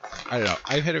who's like, I don't know,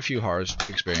 I've had a few horror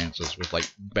experiences with like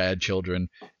bad children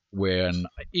when,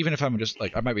 even if I'm just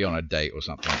like, I might be on a date or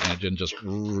something and it didn't just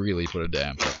really put a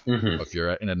damper. If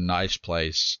you're in a nice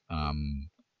place, even,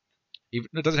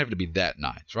 it doesn't have to be that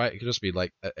nice, right? It could just be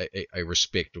like a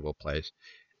respectable place.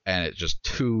 And it just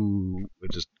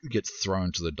gets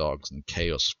thrown to the dogs and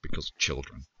chaos because of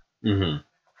children.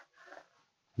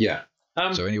 Yeah.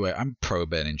 So anyway, I'm pro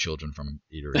banning children from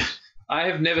eateries. I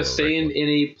have never seen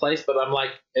any place, but I'm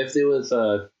like, if there was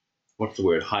a, what's the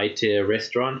word, high tier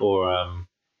restaurant or,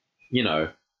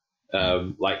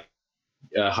 like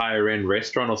a higher end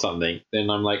restaurant or something, then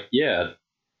I'm like, yeah,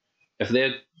 if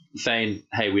they're saying,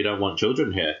 hey, we don't want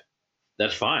children here,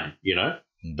 that's fine,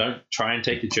 Don't try and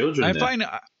take the children there. Find,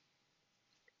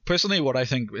 personally, what I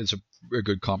think is a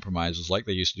good compromise is like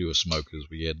they used to do with smokers.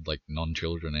 We had like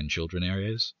non-children and children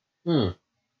areas.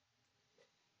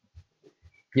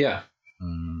 Yeah.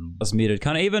 That's muted.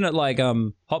 Kind of even at like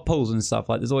hot pools and stuff.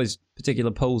 Like there's always particular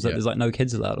pools that there's like no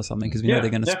kids allowed or something because we know they're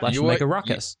going to splash and make a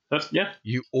ruckus.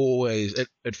 You always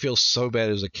it feels so bad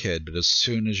as a kid, but as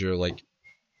soon as you're like,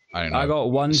 I don't know. I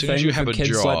got one thing for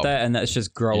kids like that, and that's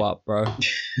just grow up, bro.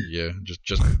 Yeah,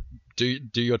 just do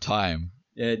your time.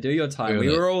 Yeah, do your time.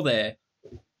 We were all there.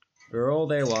 We were all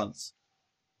there once.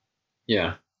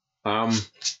 Yeah. While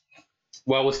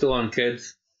we're still on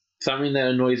kids, something that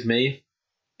annoys me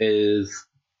is,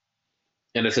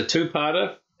 and it's a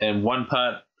two-parter, and one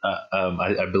part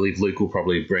I believe Luke will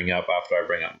probably bring up after I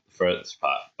bring up the first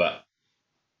part,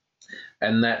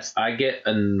 and that's I get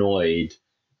annoyed,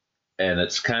 and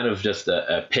it's kind of just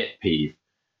a pet peeve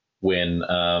when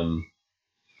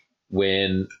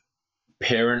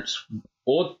parents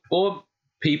or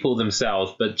people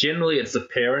themselves, but generally it's the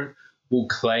parent, will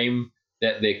claim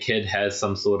that their kid has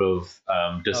some sort of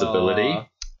disability.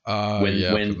 When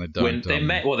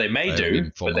they may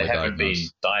do, but they haven't been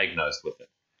diagnosed with it,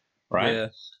 right? Yeah.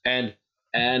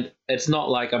 And it's not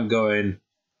like I'm going,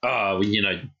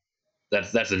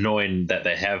 that's annoying that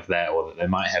they have that or that they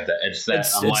might have that. It's that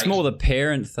it's more the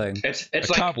parent thing. I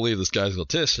can't believe this guy's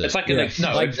autistic. It's like it's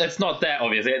not that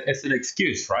obvious. It's an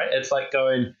excuse, right? It's like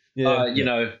going, you've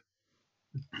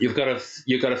got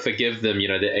to forgive them.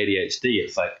 Their ADHD.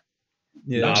 It's like.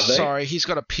 Yeah. I'm sorry, he's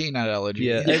got a peanut allergy.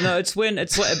 Yeah, no, it's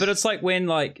like when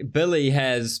like Billy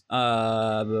has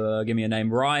give me a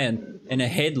name, Ryan, in a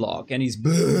headlock and he's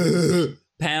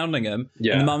pounding him.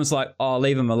 Yeah. And the mum's like, "Oh,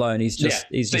 leave him alone. He's just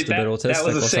a bit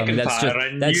autistic or something."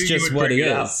 That's just what he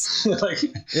is. Because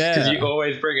you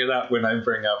always bring it up when I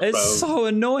bring up. It's so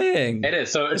annoying. It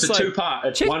is. So it's a two-part.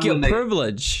 It's check one your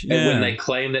privilege. And when they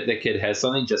claim that the kid has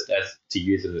something, just as to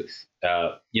use it,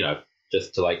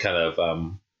 just to like kind of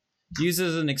use it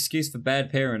as an excuse for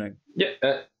bad parenting.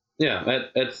 They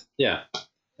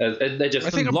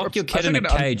just lock your kid in a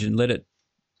cage and let it.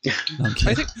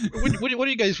 I think. What do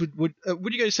you guys would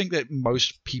you guys think that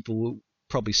most people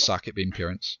probably suck at being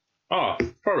parents? Oh,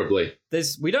 probably.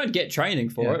 We don't get training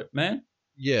for it, man.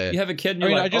 Yeah, you have a kid.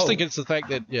 And I just think it's the fact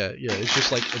that it's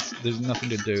just like there's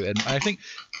nothing to do, and I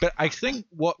think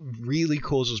what really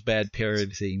causes bad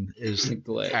parenting is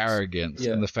arrogance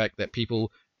and the fact that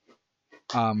people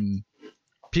tend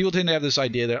to have this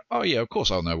idea that, oh yeah, of course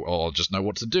I'll just know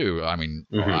what to do. I mean,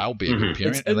 I'll be a good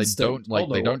parent, and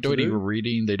they don't do any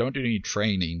reading, they don't do any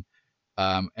training,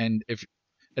 and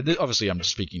obviously I'm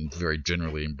speaking very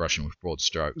generally and brushing with broad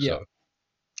strokes. Yeah.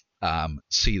 So,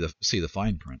 see the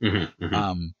fine print.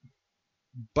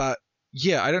 But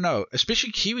yeah, I don't know.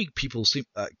 Especially Kiwi people seem,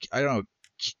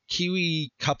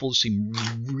 Kiwi couples seem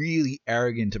really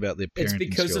arrogant about their parenting skills. It's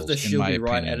because of the she'll be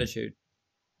right attitude.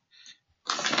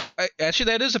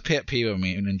 Actually, that is a pet peeve of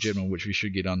me, and in general, which we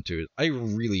should get onto. I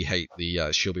really hate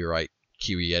the she'll be right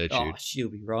Kiwi attitude. Oh,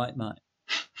 she'll be right, mate.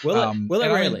 Will it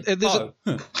really?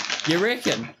 You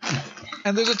reckon?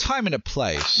 And there's a time and a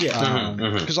place. Yeah.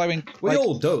 Because we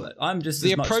all do it. I'm just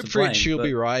the appropriate she'll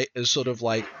be right is sort of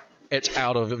like it's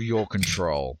out of your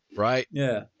control, right?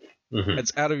 Yeah.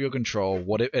 It's out of your control.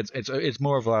 It's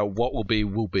more of a what will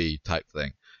be type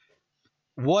thing.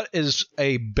 what is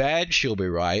a bad She'll Be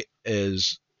Right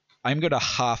is I'm going to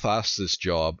half-ass this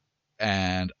job,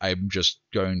 and I'm just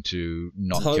going to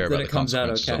not care about the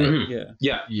consequences. Hope that it comes out okay.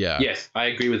 Yeah. Yes, I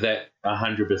agree with that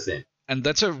 100%. And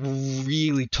that's a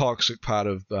really toxic part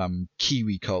of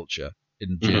Kiwi culture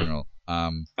in general.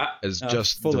 Is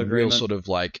just the real sort of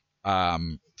like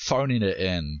phoning it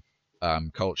in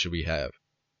culture we have.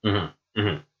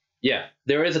 Yeah,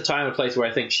 there is a time and place where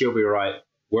I think She'll Be Right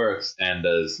works and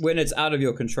does when it's out of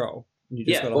your control. You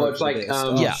just gotta or it's like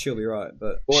She'll Be Right,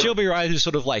 but She'll Be Right is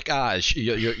sort of like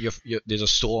you're, there's a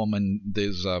storm and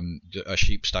there's a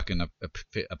sheep stuck in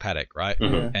a paddock, right?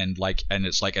 And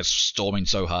it's like it's storming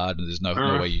so hard and there's no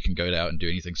way you can go out and do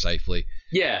anything safely.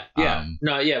 When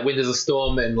there's a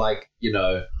storm and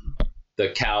the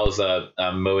cows are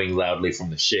mooing loudly from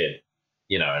the shed,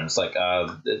 and it's like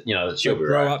she'll be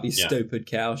grow right. up, you stupid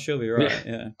cow, she'll be right.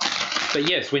 Yeah. But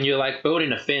yes, when you're like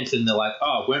building a fence and they're like,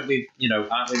 oh, aren't we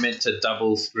meant to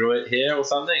double screw it here or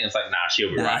something? It's like, nah,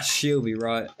 she'll be right. She'll be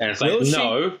right. And it's like,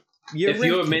 no, if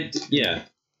you were meant to,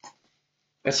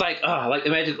 it's like,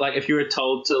 imagine if you were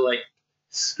told to like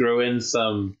screw in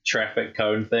some traffic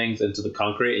cone things into the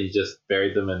concrete and you just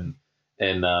buried them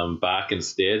in bark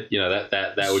instead,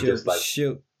 that would just like.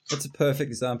 That's a perfect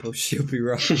example. She'll be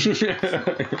right.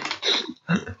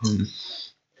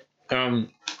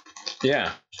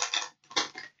 Yeah.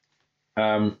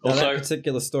 Also, that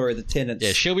particular story, the tenants.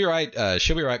 Yeah, She'll Be Right.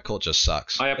 She'll Be Right culture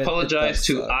sucks. I apologize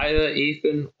to either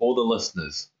Ethan or the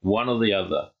listeners, one or the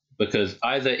other, because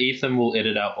either Ethan will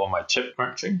edit out all my chip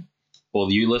crunching, or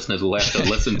you listeners will have to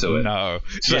listen to it. No.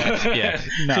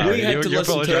 No. We have to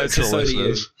listen to it, so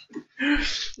do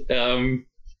you.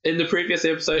 In the previous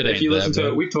episode, if you listen to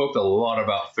it, we talked a lot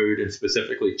about food and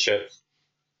specifically chips.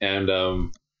 And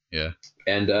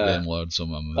download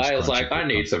some of them. I was like, I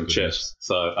need some chips.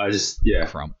 So I just,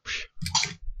 Crunch.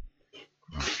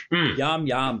 Yum,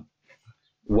 yum.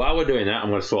 While we're doing that, I'm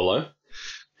going to swallow.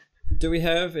 Do we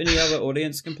have any other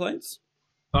audience complaints?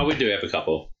 Oh, we do have a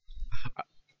couple.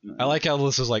 I like how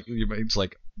this is like, it's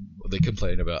like they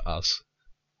complain about us.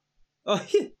 Oh,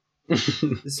 yeah.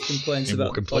 This complains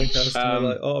about the podcast.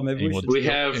 Like, oh, maybe we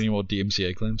have any more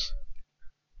DMCA claims?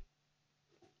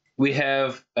 We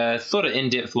have a sort of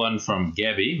in-depth one from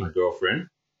Gabby, my girlfriend.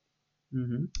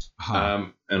 And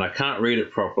I can't read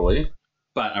it properly,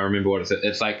 but I remember what it said.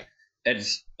 It's like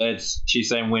she's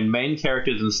saying when main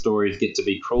characters in stories get to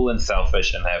be cruel and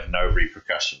selfish and have no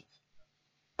repercussions.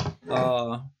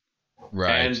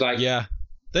 Right. And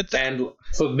that's and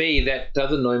for me that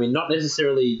does annoy me, not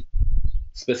necessarily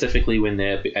specifically when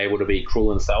they're able to be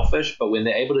cruel and selfish, but when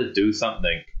they're able to do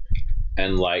something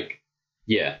and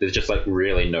there's just like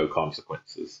really no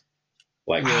consequences.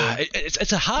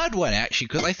 It's a hard one actually,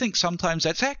 because I think sometimes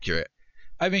that's accurate.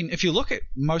 I mean, if you look at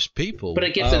most people, but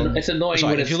it gets it's annoying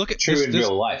when if you look at true in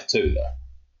real life too, though.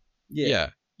 Yeah,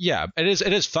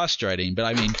 it is frustrating. But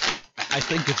I mean, I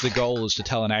think if the goal is to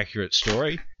tell an accurate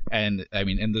story, and I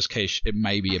mean, in this case, it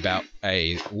may be about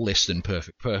a less than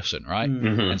perfect person, right?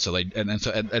 And so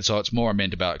so it's more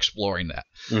meant about exploring that.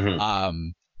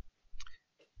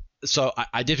 So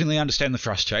I definitely understand the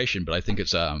frustration, but I think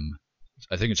it's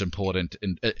important,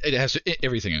 and it has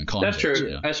everything in context. That's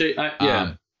true. Actually,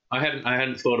 I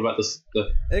hadn't thought about this.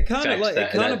 It kind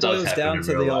of boils down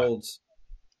to the old.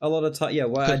 A lot of time,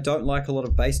 why I don't like a lot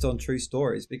of based on true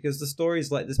stories, because the stories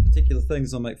like this particular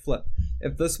things will make flip.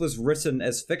 If this was written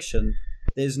as fiction,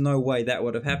 there's no way that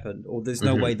would have happened, or there's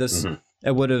no way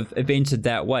it would have evented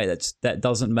that way. That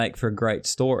doesn't make for a great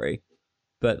story.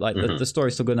 But like the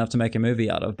story's still good enough to make a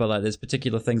movie out of. But like there's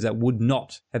particular things that would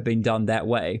not have been done that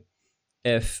way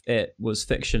if it was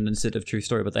fiction instead of true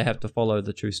story. But they have to follow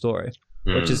the true story,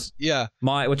 which is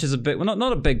a bit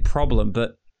not a big problem,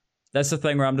 but that's the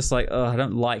thing where I'm just like, oh, I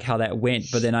don't like how that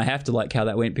went, but then I have to like how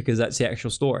that went because that's the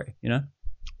actual story,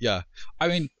 Yeah, I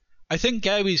mean, I think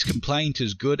Gabby's complaint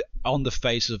is good on the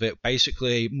face of it.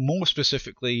 Basically, more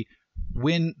specifically,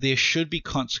 when there should be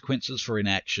consequences for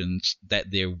inactions that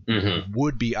there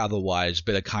would be otherwise,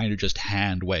 but are kind of just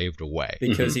hand waved away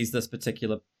because he's this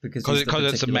particular because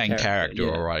it's the main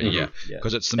character, alright?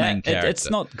 Because it's the main character. It's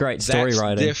not great story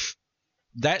writing.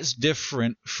 That's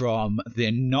different from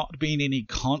there not being any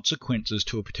consequences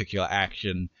to a particular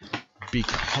action,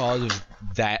 because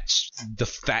that's the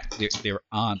fact that there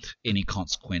aren't any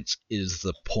consequence is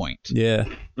the point. Yeah.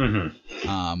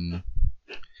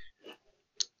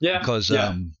 Because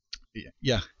I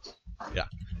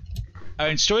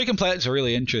mean, story complaints are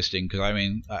really interesting because I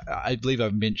mean, I believe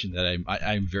I've mentioned that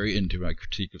I'm very into my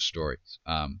critique of stories.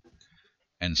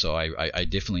 And so I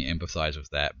definitely empathize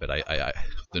with that, but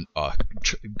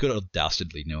good old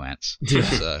dastardly nuance.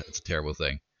 It's a terrible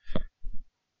thing.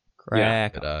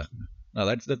 Crack. But, no,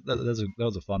 that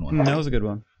was a fun one. That was a good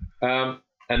one.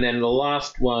 And then the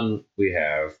last one we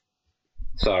have.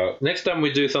 So next time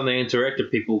we do something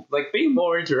interactive, people be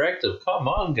more interactive. Come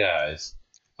on, guys.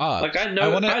 I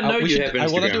know you have Instagram. I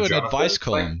want to do an advice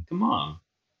column. Come on.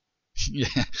 Yeah,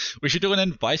 we should do an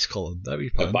advice column. That'd be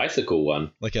fun. A bicycle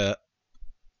one, like a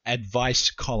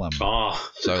advice column.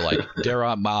 Oh, so dear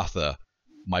Aunt Martha,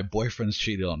 my boyfriend's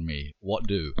cheated on me. What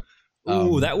do?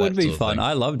 Ooh, that would be fun.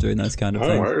 I love doing those kind of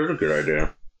things. That's a good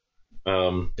idea.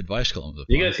 Advice columns.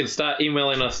 You guys can start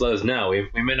emailing us those now. We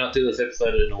may not do this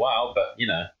episode in a while, but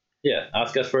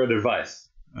ask us for advice.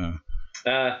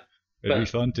 It'd be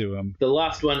fun to. The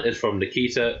last one is from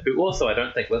Nikita, who also I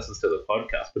don't think listens to the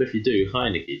podcast, but if you do, hi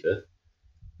Nikita.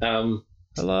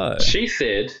 Hello. She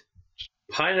said,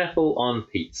 pineapple on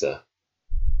pizza.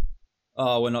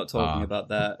 Oh, we're not talking about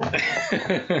that.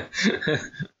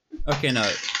 Okay,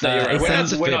 no. You're right.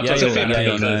 We're not talking about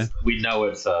it because we know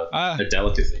it's a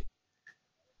delicacy.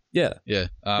 Yeah. Yeah.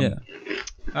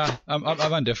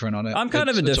 I'm indifferent on it. I'm kind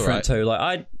of indifferent too.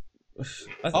 Like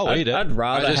I'd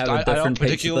rather have a different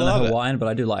pizza than a Hawaiian, but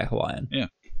I do like Hawaiian. Yeah.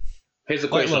 Here's a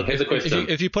question.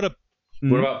 If you put a...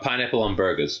 What about pineapple on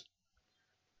burgers?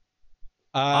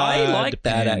 I like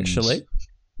that, actually.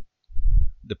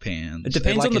 Depends. It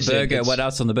depends on the burger, what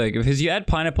else on the burger. Because you add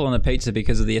pineapple on the pizza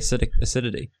because of the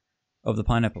acidity of the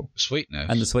pineapple. Sweetness.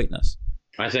 And the sweetness.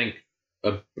 I think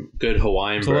a good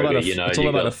Hawaiian burger, it's all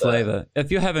about a flavor.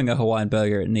 If you're having a Hawaiian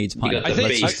burger, it needs pineapple.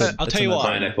 I'll tell you what.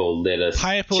 Pineapple, lettuce,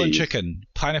 pineapple cheese. and chicken.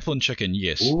 Pineapple and chicken,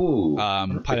 yes. Ooh,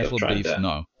 pineapple and beef,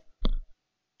 no.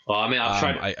 Well, I mean, I've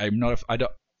tried. I'm not. I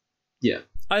don't. Yeah.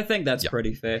 I think that's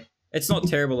pretty fair. It's not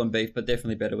terrible in beef, but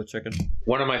definitely better with chicken.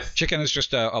 One of my chicken is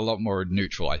just a lot more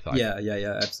neutral, I think.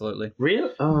 Yeah, absolutely.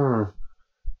 Really?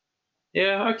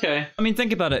 Yeah, okay. I mean,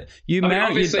 think about it. You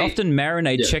often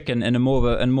marinate chicken in a more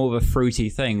of a fruity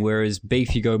thing, whereas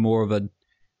beef you go more of a.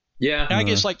 Yeah, I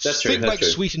guess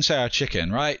sweet and sour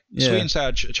chicken, right? Yeah. Sweet and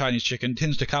sour Chinese chicken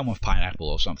tends to come with pineapple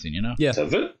or something, you know? Yeah.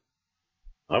 Does it?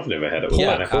 I've never had it with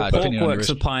pineapple. Pork works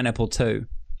with pineapple too.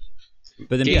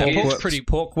 But then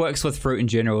pork works with fruit in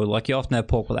general. Like you often have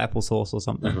pork with applesauce or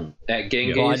something. Mm-hmm. At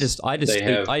Genghis, I just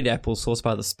eat applesauce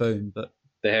by the spoon. But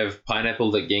they have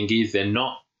pineapples at Genghis.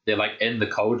 They're like in the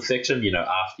cold section.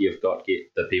 After you've got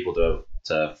the people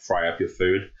to fry up your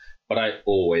food. But I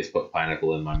always put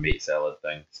pineapple in my meat salad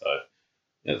thing. So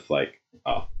it's like,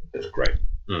 it's great.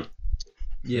 Mm.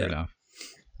 Yeah.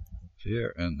 Fair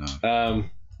enough.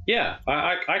 Yeah,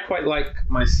 I quite like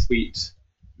my sweet.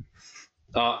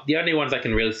 The only ones I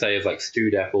can really say is like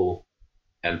stewed apple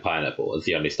and pineapple is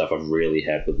the only stuff I've really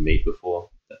had with meat before.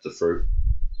 That's a fruit.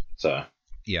 So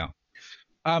yeah.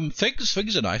 Figs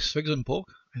are nice. Figs and pork,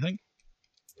 I think.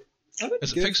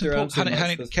 Is it figs and pork?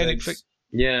 Honey figs?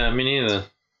 Yeah, me neither.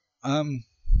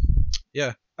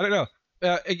 Yeah, I don't know.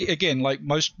 Again, like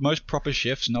most proper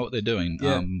chefs know what they're doing.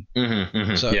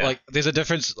 Yeah. So like, there's a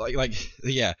difference.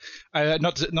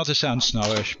 Not to sound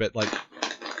snobbish, but like,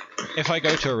 if I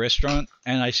go to a restaurant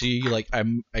and I see like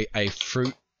a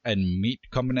fruit and meat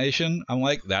combination, I'm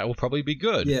like, that will probably be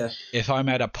good. Yeah. If I'm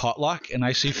at a potluck and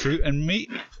I see fruit and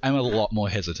meat, I'm a lot more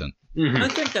hesitant. Mm-hmm. I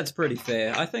think that's pretty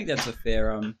fair. I think that's a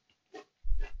fair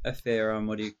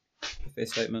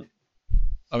statement.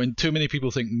 I mean, too many people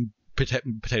think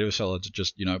potato salads are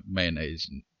just, mayonnaise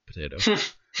and potato.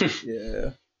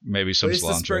 Yeah. Maybe some cilantro.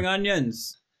 The spring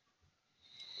onions?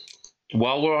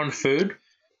 While we're on food,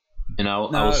 we're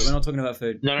not talking about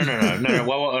food. No.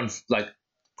 While we're on like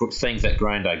things that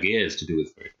grind our gears to do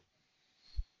with food,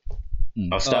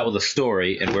 I'll start with a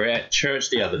story. And we're at church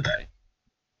the other day,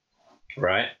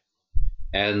 right?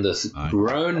 And this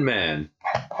grown man,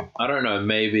 I don't know,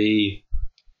 maybe.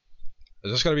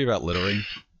 Is this going to be about littering?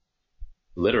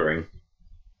 Littering?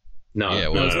 No. Yeah,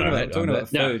 well, talking about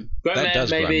food. Grown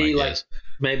man,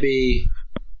 maybe.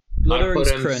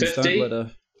 Littering's cringe. 50, don't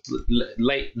litter.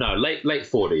 Late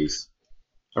 40s,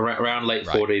 around late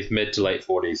 40s, mid to late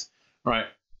 40s, right?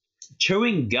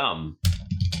 Chewing gum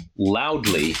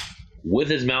loudly with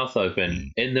his mouth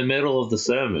open in the middle of the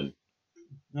sermon.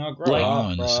 No,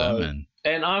 in the sermon.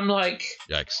 And I'm like,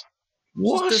 yikes!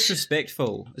 What? It's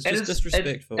disrespectful. It's just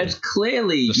disrespectful. It's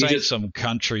clearly some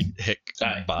country hick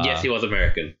bar. Yes, he was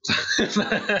American.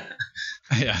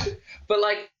 Yeah, but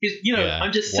like,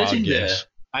 I'm just sitting there.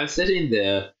 I'm sitting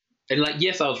there. And like,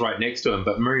 yes, I was right next to him,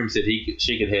 but Miriam said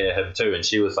she could hear him too, and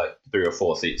she was like 3 or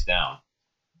 4 seats down.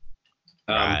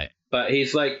 Right. But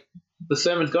he's like, the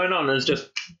sermon's going on, and it's just.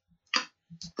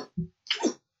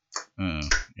 Yeah.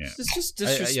 It's just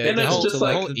disrespectful. It's just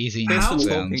like easy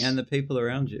talking and the people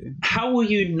around you. How were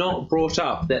you not brought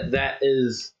up that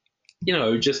is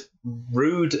just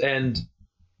rude and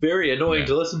very annoying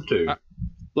to listen to.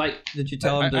 Did you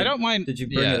tell him? I don't mind. Did you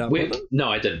bring it up with him? No,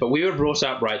 I didn't. But we were brought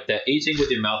up right that eating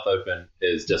with your mouth open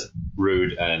is just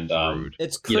rude and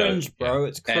it's cringe, bro.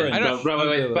 It's cringe.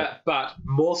 But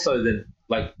more so than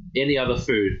any other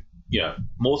food,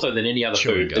 more so than any other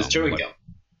food is chewing gum.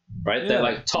 Right? Yeah.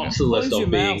 They're tops the list of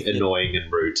being annoying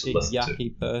and rude to listen to.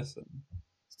 Yucky person.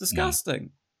 It's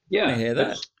disgusting. Yeah, I hear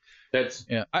that. That's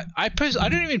I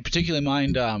don't even particularly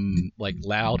mind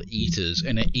loud eaters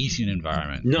in an eating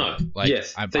environment. No,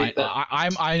 yes,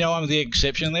 I know I'm the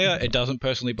exception there. It doesn't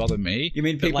personally bother me. You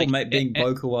mean people being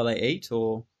vocal while they eat,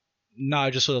 or no?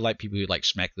 Just sort of people who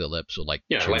smack their lips or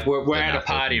we're at a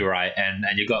party, right? And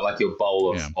you got your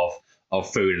bowl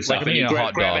of food and stuff, and you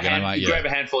grab a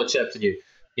handful of chips and you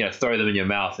throw them in your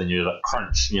mouth and you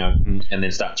crunch, and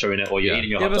then start chewing it, or you're eating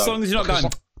your hot dog. But as long as you're not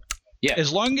going. Yeah.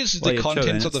 As long as the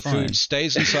contents of the food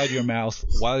stays inside your mouth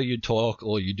while you talk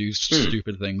or you do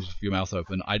stupid things with your mouth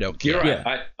open, I don't care. You're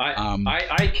right.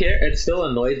 I care. It still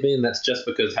annoys me, and that's just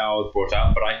because how I was brought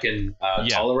up, but I can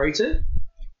tolerate it,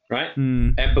 right?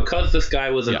 And because this guy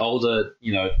was an older,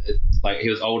 he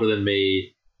was older than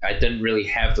me, I didn't really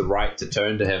have the right to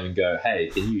turn to him and go,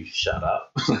 "Hey, can you shut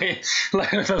up?" But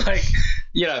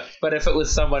if it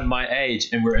was someone my age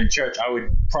and we're in church, I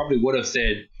would have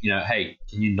said, "Hey,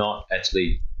 can you not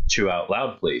actually chew out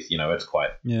loud, please?"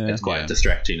 It's quite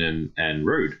distracting and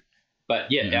rude.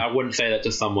 But I wouldn't say that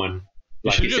to someone.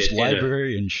 You should just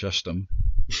library and shush them.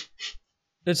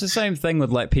 It's the same thing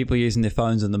with people using their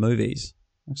phones in the movies.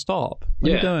 Stop.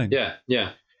 What are you doing? Yeah.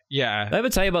 They ever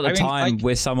tell you about the time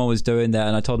where someone was doing that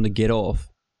and I told them to get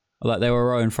off? They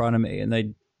were right in front of me and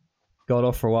they got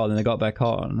off for a while, then they got back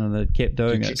on and they kept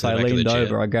doing it. So I leaned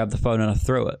over, I grabbed the phone and I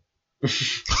threw it.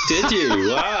 Did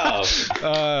you? Wow.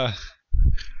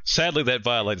 Sadly, that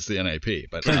violates the NAP.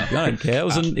 But I don't care.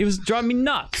 It was driving me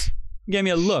nuts. He gave me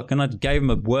a look and I gave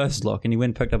him a worse look and he went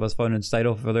and picked up his phone and stayed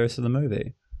off for the rest of the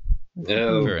movie.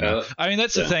 Fair enough. I mean,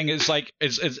 that's the thing. It's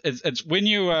it's when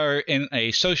you are in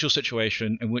a social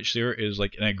situation in which there is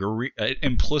an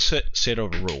implicit set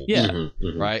of rules. Yeah,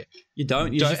 right. You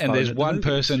don't and there's one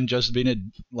person just being a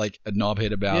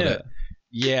knobhead about it.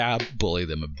 Yeah, bully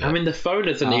them a bit. I mean, the phone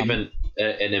isn't even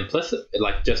an implicit,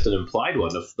 just an implied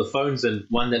one. The phone's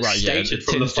one that's stated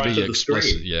from the front of the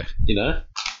screen. Yeah,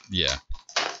 Yeah.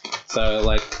 So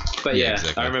exactly.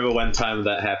 I remember one time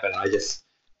that happened.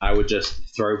 I would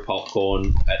just throw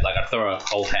popcorn I'd throw a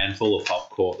whole handful of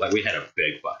popcorn. We had a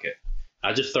big bucket.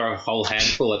 I'd just throw a whole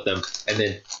handful at them and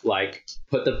then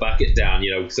put the bucket down,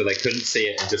 so they couldn't see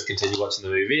it and just continue watching the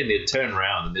movie. And they'd turn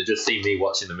around and they'd just see me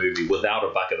watching the movie without a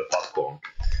bucket of popcorn.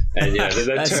 And they'd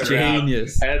that's turn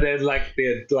genius. Around, and then they'd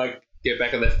get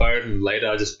back on their phone, and later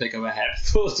I'd just pick up a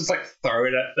handful, just throw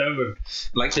it at them,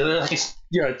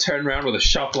 and turn around with a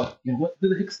shock, what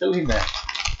the heck's doing there?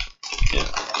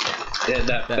 Yeah,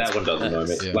 that one doesn't annoy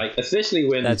me. Yeah. Especially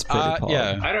when that's pretty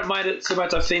I don't mind it so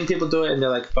much. I've seen people do it and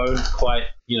their phone's quite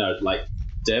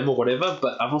dim or whatever.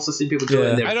 But I've also seen people do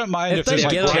it. And I don't mind if they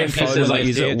get on their phone and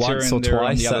use it once or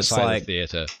twice. That's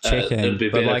checking. It'd be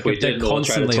better if they're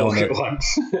constantly on it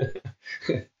once.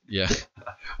 Yeah.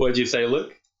 What did you say,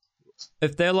 Luke?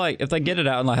 If they get it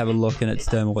out and have a look and it's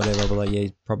dim or whatever, I'll be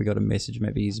he's probably got a message.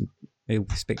 Maybe he's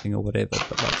expecting or whatever,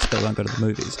 but still don't go to the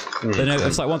movies. Then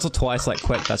it's once or twice,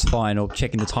 quick, that's fine, or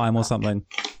checking the time or something.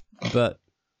 But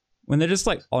when they're just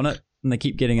on it and they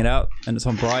keep getting it out and it's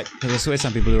on bright, because I swear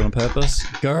some people do it on purpose.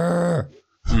 Grrr.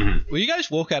 Will you guys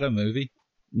walk out a movie?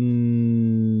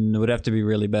 It would have to be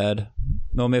really bad.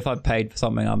 Normally, if I paid for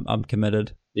something, I'm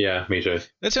committed. Yeah, me too.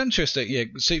 That's interesting. Yeah,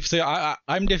 see,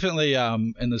 I'm definitely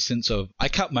in the sense of I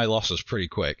cut my losses pretty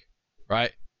quick,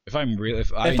 right? If I'm really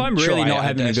not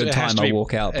having a good time, I'll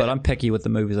walk out. But I'm picky with the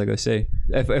movies I go see.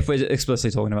 If we're explicitly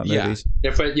talking about movies,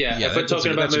 if we're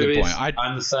talking about movies,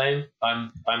 I'm the same.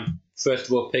 I'm first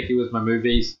of all picky with my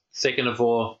movies. Second of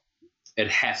all, it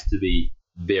has to be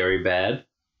very bad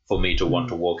for me to want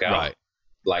to walk out.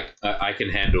 Right. I can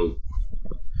handle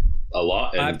a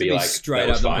lot and I have to be straight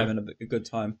up having a good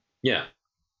time. Yeah.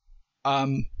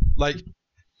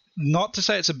 Not to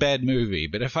say it's a bad movie,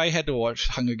 but if I had to watch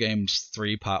Hunger Games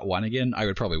 3 Part 1 again, I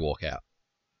would probably walk out.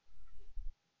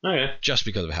 Okay. Just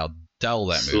because of how dull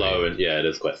that movie is. Slow and it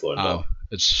is quite slow and dull.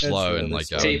 It's slow and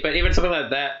See, but even something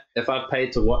like that, if I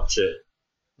paid to watch it,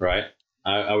 right,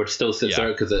 I would still sit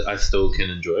through it because I still can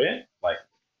enjoy it.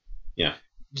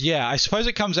 Yeah, I suppose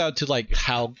it comes out to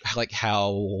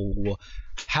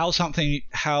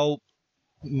how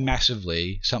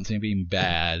massively something being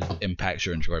bad impacts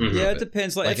your enjoyment. Yeah, it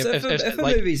depends. If a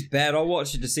movie's bad, I'll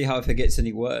watch it to see how if it gets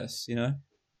any worse.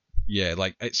 Yeah,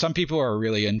 like some people are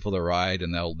really in for the ride,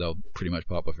 and they'll pretty much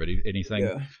pop up for anything.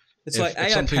 Yeah. It's like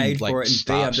A, I paid for it, and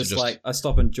B, I'm just like, I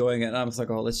stop enjoying it, and I'm just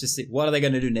like, oh, let's just see. What are they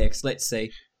going to do next? Let's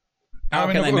see. How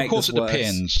can they make this worse? Of course, it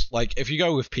depends. Like, if you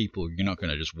go with people, you're not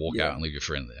going to just walk out and leave your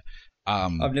friend there.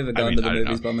 I've never gone to the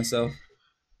movies by myself.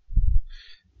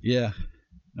 Yeah.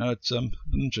 No, it's an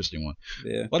interesting one.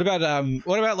 Yeah. What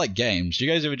about like games? Do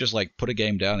you guys ever just like put a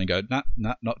game down and go, not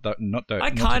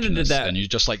I kind of did that, and you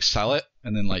just like sell it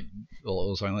and then like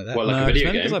or something like that? Well, like a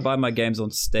video game. Because I buy my games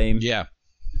on Steam. Yeah.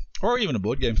 Or even a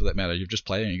board game for that matter. You've just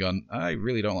played it and you've gone, I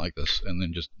really don't like this, and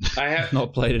then just I have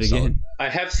not played it again. I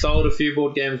have sold a few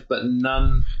board games, but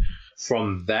none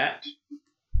from that.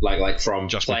 Like from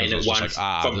just playing it once,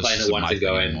 and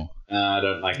going, I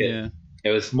don't like it. Yeah. It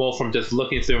was more from just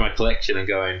looking through my collection and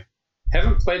going,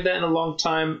 haven't played that in a long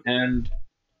time, and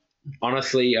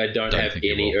honestly, I don't have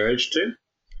any urge to.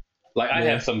 Like, I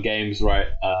have some games, right?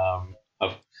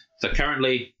 So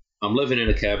currently, I'm living in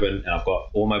a cabin, and I've got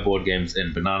all my board games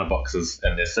in banana boxes,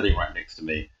 and they're sitting right next to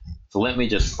me. So let me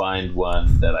just find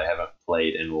one that I haven't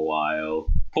played in a while.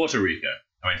 Puerto Rico.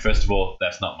 I mean, first of all,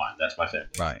 that's not mine. That's my family.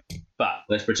 Right. But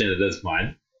let's pretend it is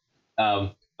mine.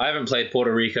 I haven't played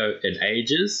Puerto Rico in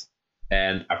ages,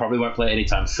 and I probably won't play it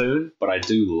anytime soon, but I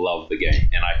do love the game.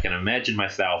 And I can imagine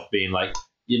myself being like,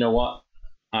 you know what?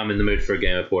 I'm in the mood for a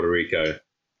game of Puerto Rico.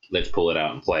 Let's pull it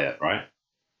out and play it, right?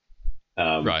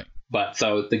 Right. But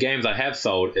so the games I have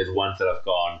sold is ones that I've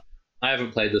gone, I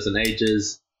haven't played this in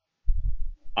ages.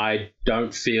 I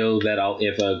don't feel that I'll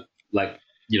ever, like,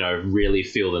 you know, really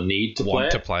feel the need to play it.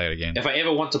 Want to play it again. If I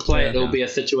ever want to play it, it'll be a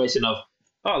situation of,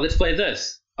 oh, let's play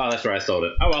this. Oh, that's right, I sold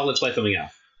it. Oh, well, let's play something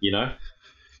else, you know?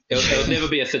 It'll never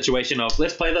be a situation of,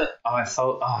 let's play that. Oh, I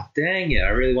sold. Oh, dang it. I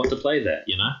really want to play that,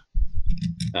 you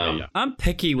know? I'm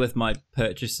picky with my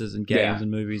purchases and games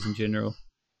and movies in general.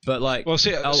 But, like, well,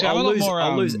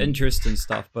 I'll lose interest in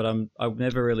stuff, but I've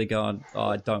never really gone, oh,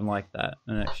 I don't like that,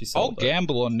 and actually sold it. I'll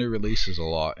gamble on new releases a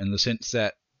lot in the sense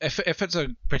that if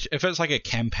it's like a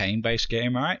campaign-based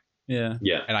game, right? Yeah.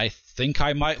 And I think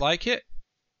I might like it,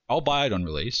 I'll buy it on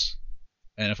release.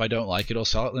 And if I don't like it, I'll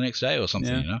sell it the next day or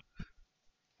something, you know?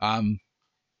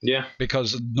 Yeah.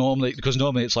 Because normally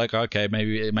it's like, okay,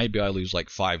 maybe I lose like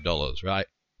 $5, right?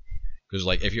 Because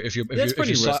like if you that's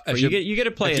pretty risky. You get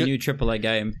to play a new AAA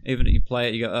game, even if you play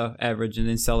it, you go average, and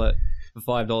then sell it for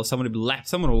 $5. Someone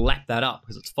will lap that up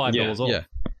because it's $5 off.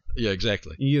 Yeah,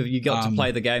 exactly. You got to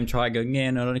play the game, try and go, yeah,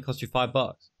 no, it only cost you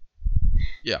 $5.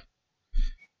 Yeah.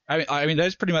 I mean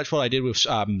that's pretty much what I did with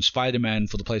Spider-Man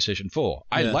for the PlayStation 4.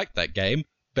 I liked that game,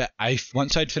 but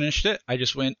once I'd finished it, I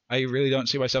just went, I really don't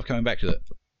see myself coming back to it.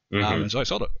 And so I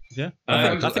sold it. Yeah,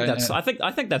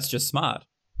 I think that's just smart.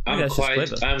 I'm quite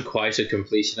a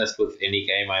completionist with any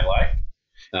game I like.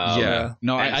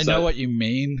 I know what you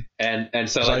mean, and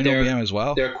so like, as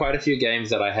well. There are quite a few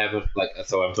games that I haven't like.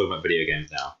 So I'm talking about video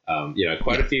games now.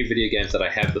 Quite a few video games that I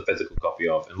have the physical copy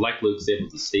of, and like Luke said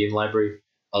with the Steam library,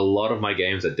 a lot of my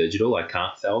games are digital. I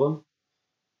can't sell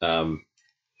them.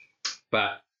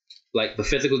 But like the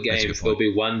physical games, there'll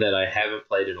be one that I haven't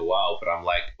played in a while, but I'm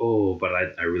like, oh, but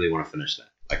I really want to finish that.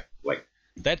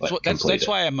 That's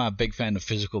why I'm a big fan of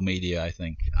physical media. I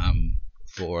think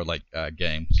for like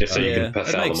games. So you can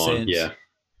sell them on. Yeah.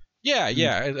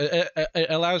 It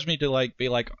allows me to like be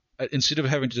like, instead of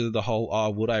having to do the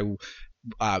whole would I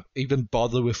even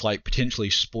bother with like potentially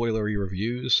spoilery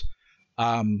reviews,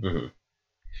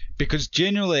 because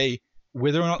generally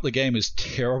whether or not the game is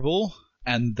terrible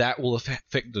and that will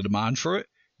affect the demand for it,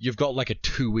 you've got like a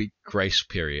 2-week grace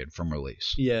period from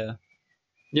release. Yeah.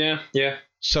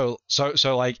 So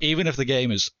like even if the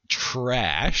game is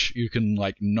trash, you can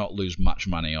like not lose much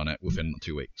money on it within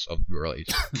 2 weeks of release.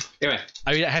 Anyway,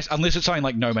 I mean, unless it's something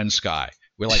like No Man's Sky,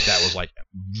 where like that was like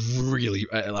really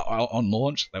on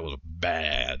launch, that was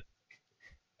bad.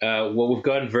 Well, we've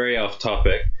gotten very off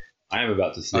topic. I am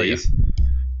about to sneeze. Oh, yeah.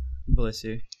 Bless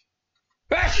you.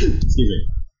 Excuse me.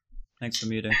 Thanks for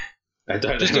muting. I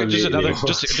don't just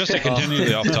to continue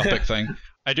the off-topic thing.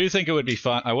 I do think it would be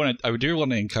fun. I do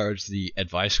want to encourage the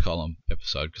advice column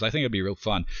episode because I think it'd be real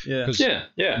fun. Yeah.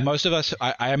 Most of us,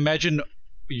 I imagine,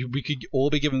 we could all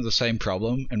be given the same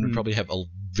problem and we'd probably have a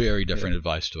very different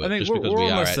advice to it. I mean, just we're because we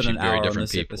are almost actually an very hour different on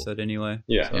this people. episode anyway.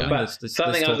 Yeah. So but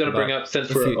something I was going to bring up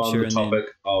since we're on the topic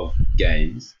of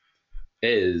games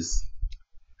is,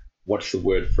 what's the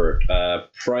word for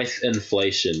it? Price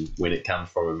inflation when it comes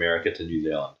from America to New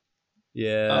Zealand.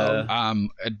 Yeah.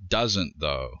 It doesn't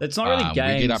though. It's not really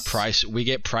games. We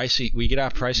get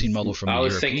our pricing model from. I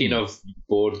was thinking of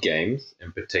board games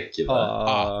in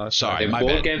particular. Sorry, in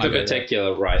board games in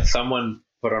particular, right? Someone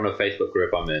put on a Facebook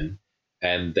group I'm in,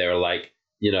 and they're like,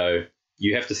 you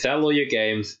you have to sell all your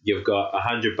games. You've got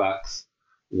 $100.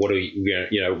 What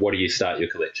do you start your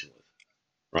collection with,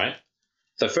 right?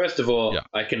 So first of all,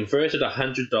 I converted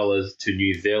 $100 to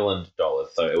New Zealand dollars.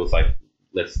 So it was like,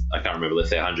 I can't remember,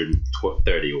 let's say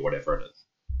 130 or whatever it is,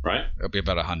 right? It'll be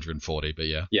about 140, but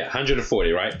yeah. Yeah,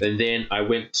 140, right? And then I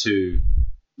went to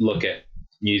look at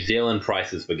New Zealand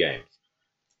prices for games,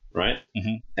 right?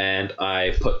 Mm-hmm. And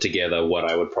I put together what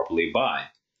I would probably buy.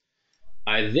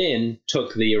 I then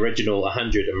took the original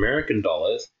 100 American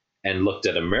dollars and looked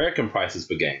at American prices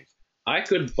for games. I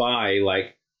could buy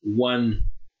like one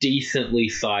decently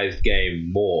sized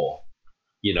game more,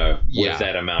 with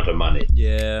that amount of money.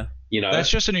 Yeah. That's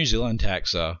just a New Zealand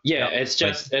tax, though. Yeah, it's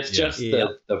just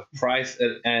the price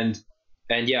and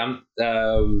yeah.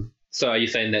 So are you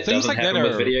saying that things doesn't like happen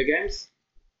with video games?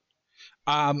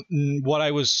 What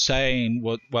I was saying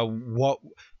was,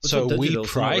 we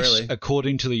price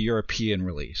according to the European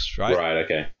release, right? Right.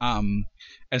 Okay. And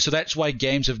so that's why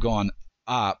games have gone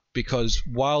up, because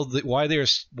why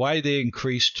they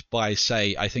increased by,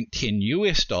 say, I think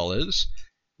 $10,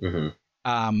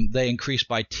 they increased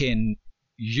by 10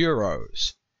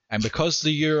 euros, and because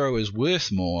the euro is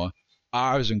worth more,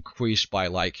 ours increased by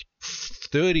like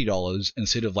 $30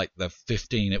 instead of like the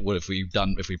 15 it would if we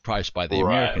priced by the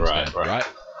American standard, right?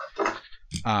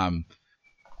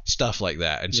 Stuff like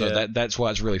that, and so that's why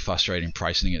it's really frustrating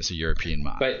pricing against the European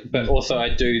market. But also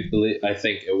I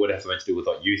think it would have something to do with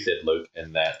what you said, Luke,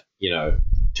 in that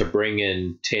to bring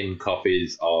in 10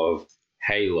 copies of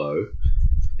Halo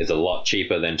is a lot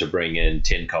cheaper than to bring in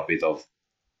 10 copies of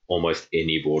almost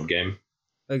any board game.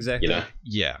 Exactly.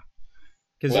 Yeah.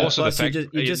 Because also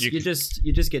you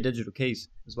just get digital keys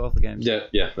as well for games.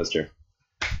 Yeah, that's true.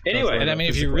 Anyway, and I mean,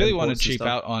 if you really want to cheap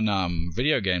out on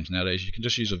video games nowadays, you can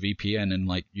just use a VPN and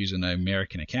like use an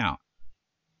American account.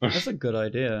 That's a good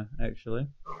idea, actually.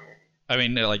 I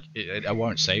mean, like, I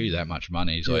won't save you that much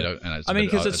money, so I don't. And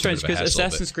because it's strange, because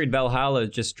Assassin's Creed Valhalla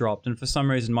just dropped, and for some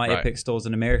reason, my Epic Store's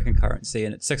an American currency,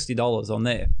 and it's $60 on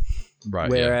there. Right.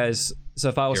 Whereas, so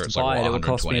if I was to buy it, it would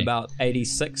cost me about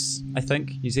 86, I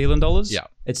think, New Zealand dollars. Yeah.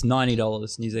 It's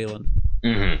 $90 New Zealand.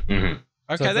 Mm-hmm. Mm-hmm.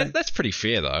 Okay, so that's pretty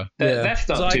fair though. That's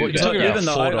not too bad. Even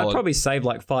though I'd probably save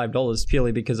like $5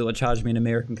 purely because it would charge me an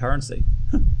American currency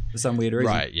for some weird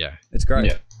reason. Right, yeah. It's great.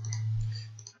 Yeah.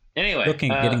 Anyway,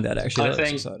 getting that actually. I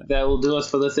think that will do us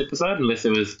for this episode, unless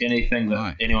there was anything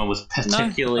that anyone was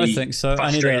particularly. I think so.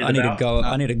 I need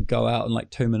to go out in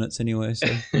like 2 minutes anyway. So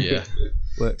yeah,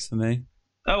 works for me.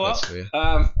 Oh well.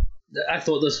 I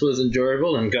thought this was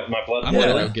enjoyable and got my blood boiling.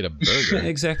 I'm gonna get a burger.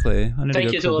 Exactly.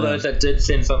 Thank you to all those that did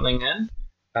send something in.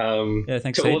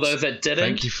 Thanks to all those that didn't.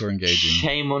 Thank you for engaging.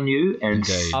 Shame on you, and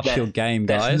up your game,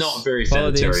 guys. That's not very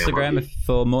Follow the sanitary. Instagram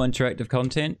for more interactive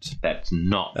content. That's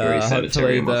not very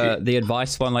sanitary. Hopefully the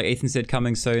advice one, like Ethan said,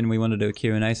 coming soon. We want to do a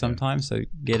Q&A sometime, so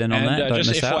get in on that. Don't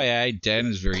just miss FYI, out. Dan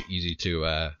is very easy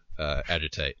to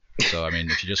agitate. So I mean,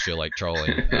 if you just feel like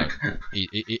trolling,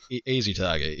 easy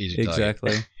target.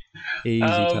 Exactly. Easy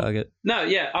target. No,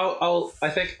 yeah, I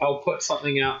think I'll put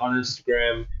something out on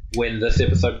Instagram when this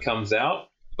episode comes out.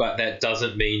 But that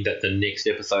doesn't mean that the next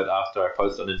episode after I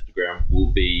post on Instagram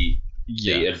will be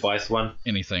the advice one.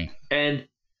 Anything. And,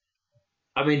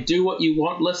 I mean, do what you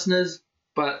want, listeners,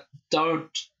 but don't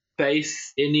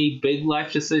base any big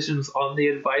life decisions on the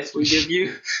advice we give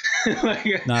you.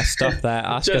 Nah, stop that.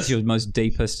 Ask us your most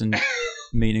deepest and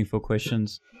meaningful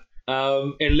questions.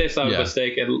 Unless I'm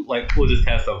mistaken, like, we'll just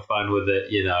have some fun with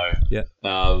it, Yeah.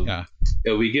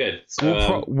 It'll be good.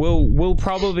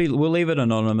 We'll leave it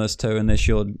anonymous too, unless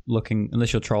you're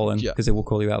trolling, because it will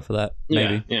call you out for that.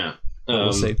 Maybe. Yeah.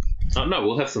 We'll see. No,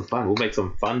 we'll have some fun. We'll make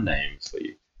some fun names for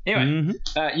you. Anyway,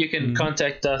 you can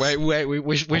contact us. Wait.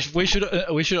 We should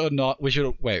not.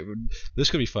 Wait.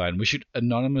 This could be fun. We should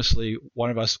anonymously. One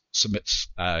of us submits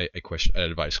an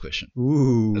advice question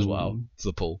as well to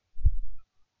the pool.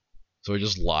 So we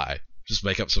just lie. Just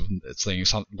make up some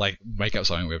things, make up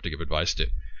something we have to give advice to.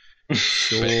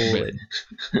 Solid.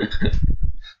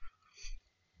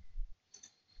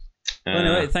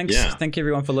 Anyway, thanks. Yeah. Thank you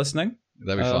everyone for listening.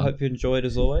 That'd be fun. I hope you enjoyed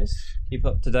as always. Keep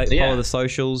up to date. Follow the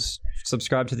socials.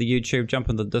 Subscribe to the YouTube. Jump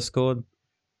in the Discord.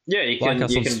 Yeah, you can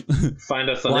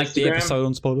find us on like Instagram. The episode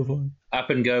on Spotify.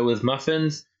 Up and Go with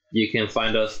Muffins. You can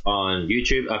find us on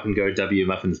YouTube. Up and Go W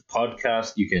Muffins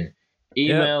Podcast. You can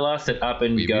email us at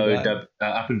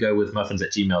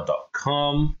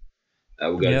upandgowithmuffins@gmail.com.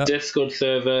 We've got a Discord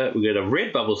server. We've got a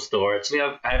Redbubble store. Actually,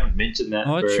 I haven't mentioned that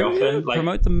very often. Like,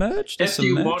 promote the merch. If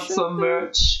you want some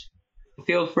merch,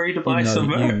 feel free to buy some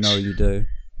merch. You know you do.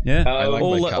 Yeah.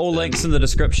 All links in the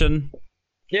description.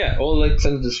 Yeah, all links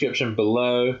in the description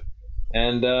below.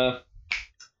 And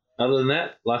other than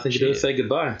that, last thing to do is say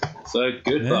goodbye. So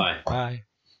goodbye. Yeah. Bye.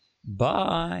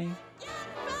 Bye.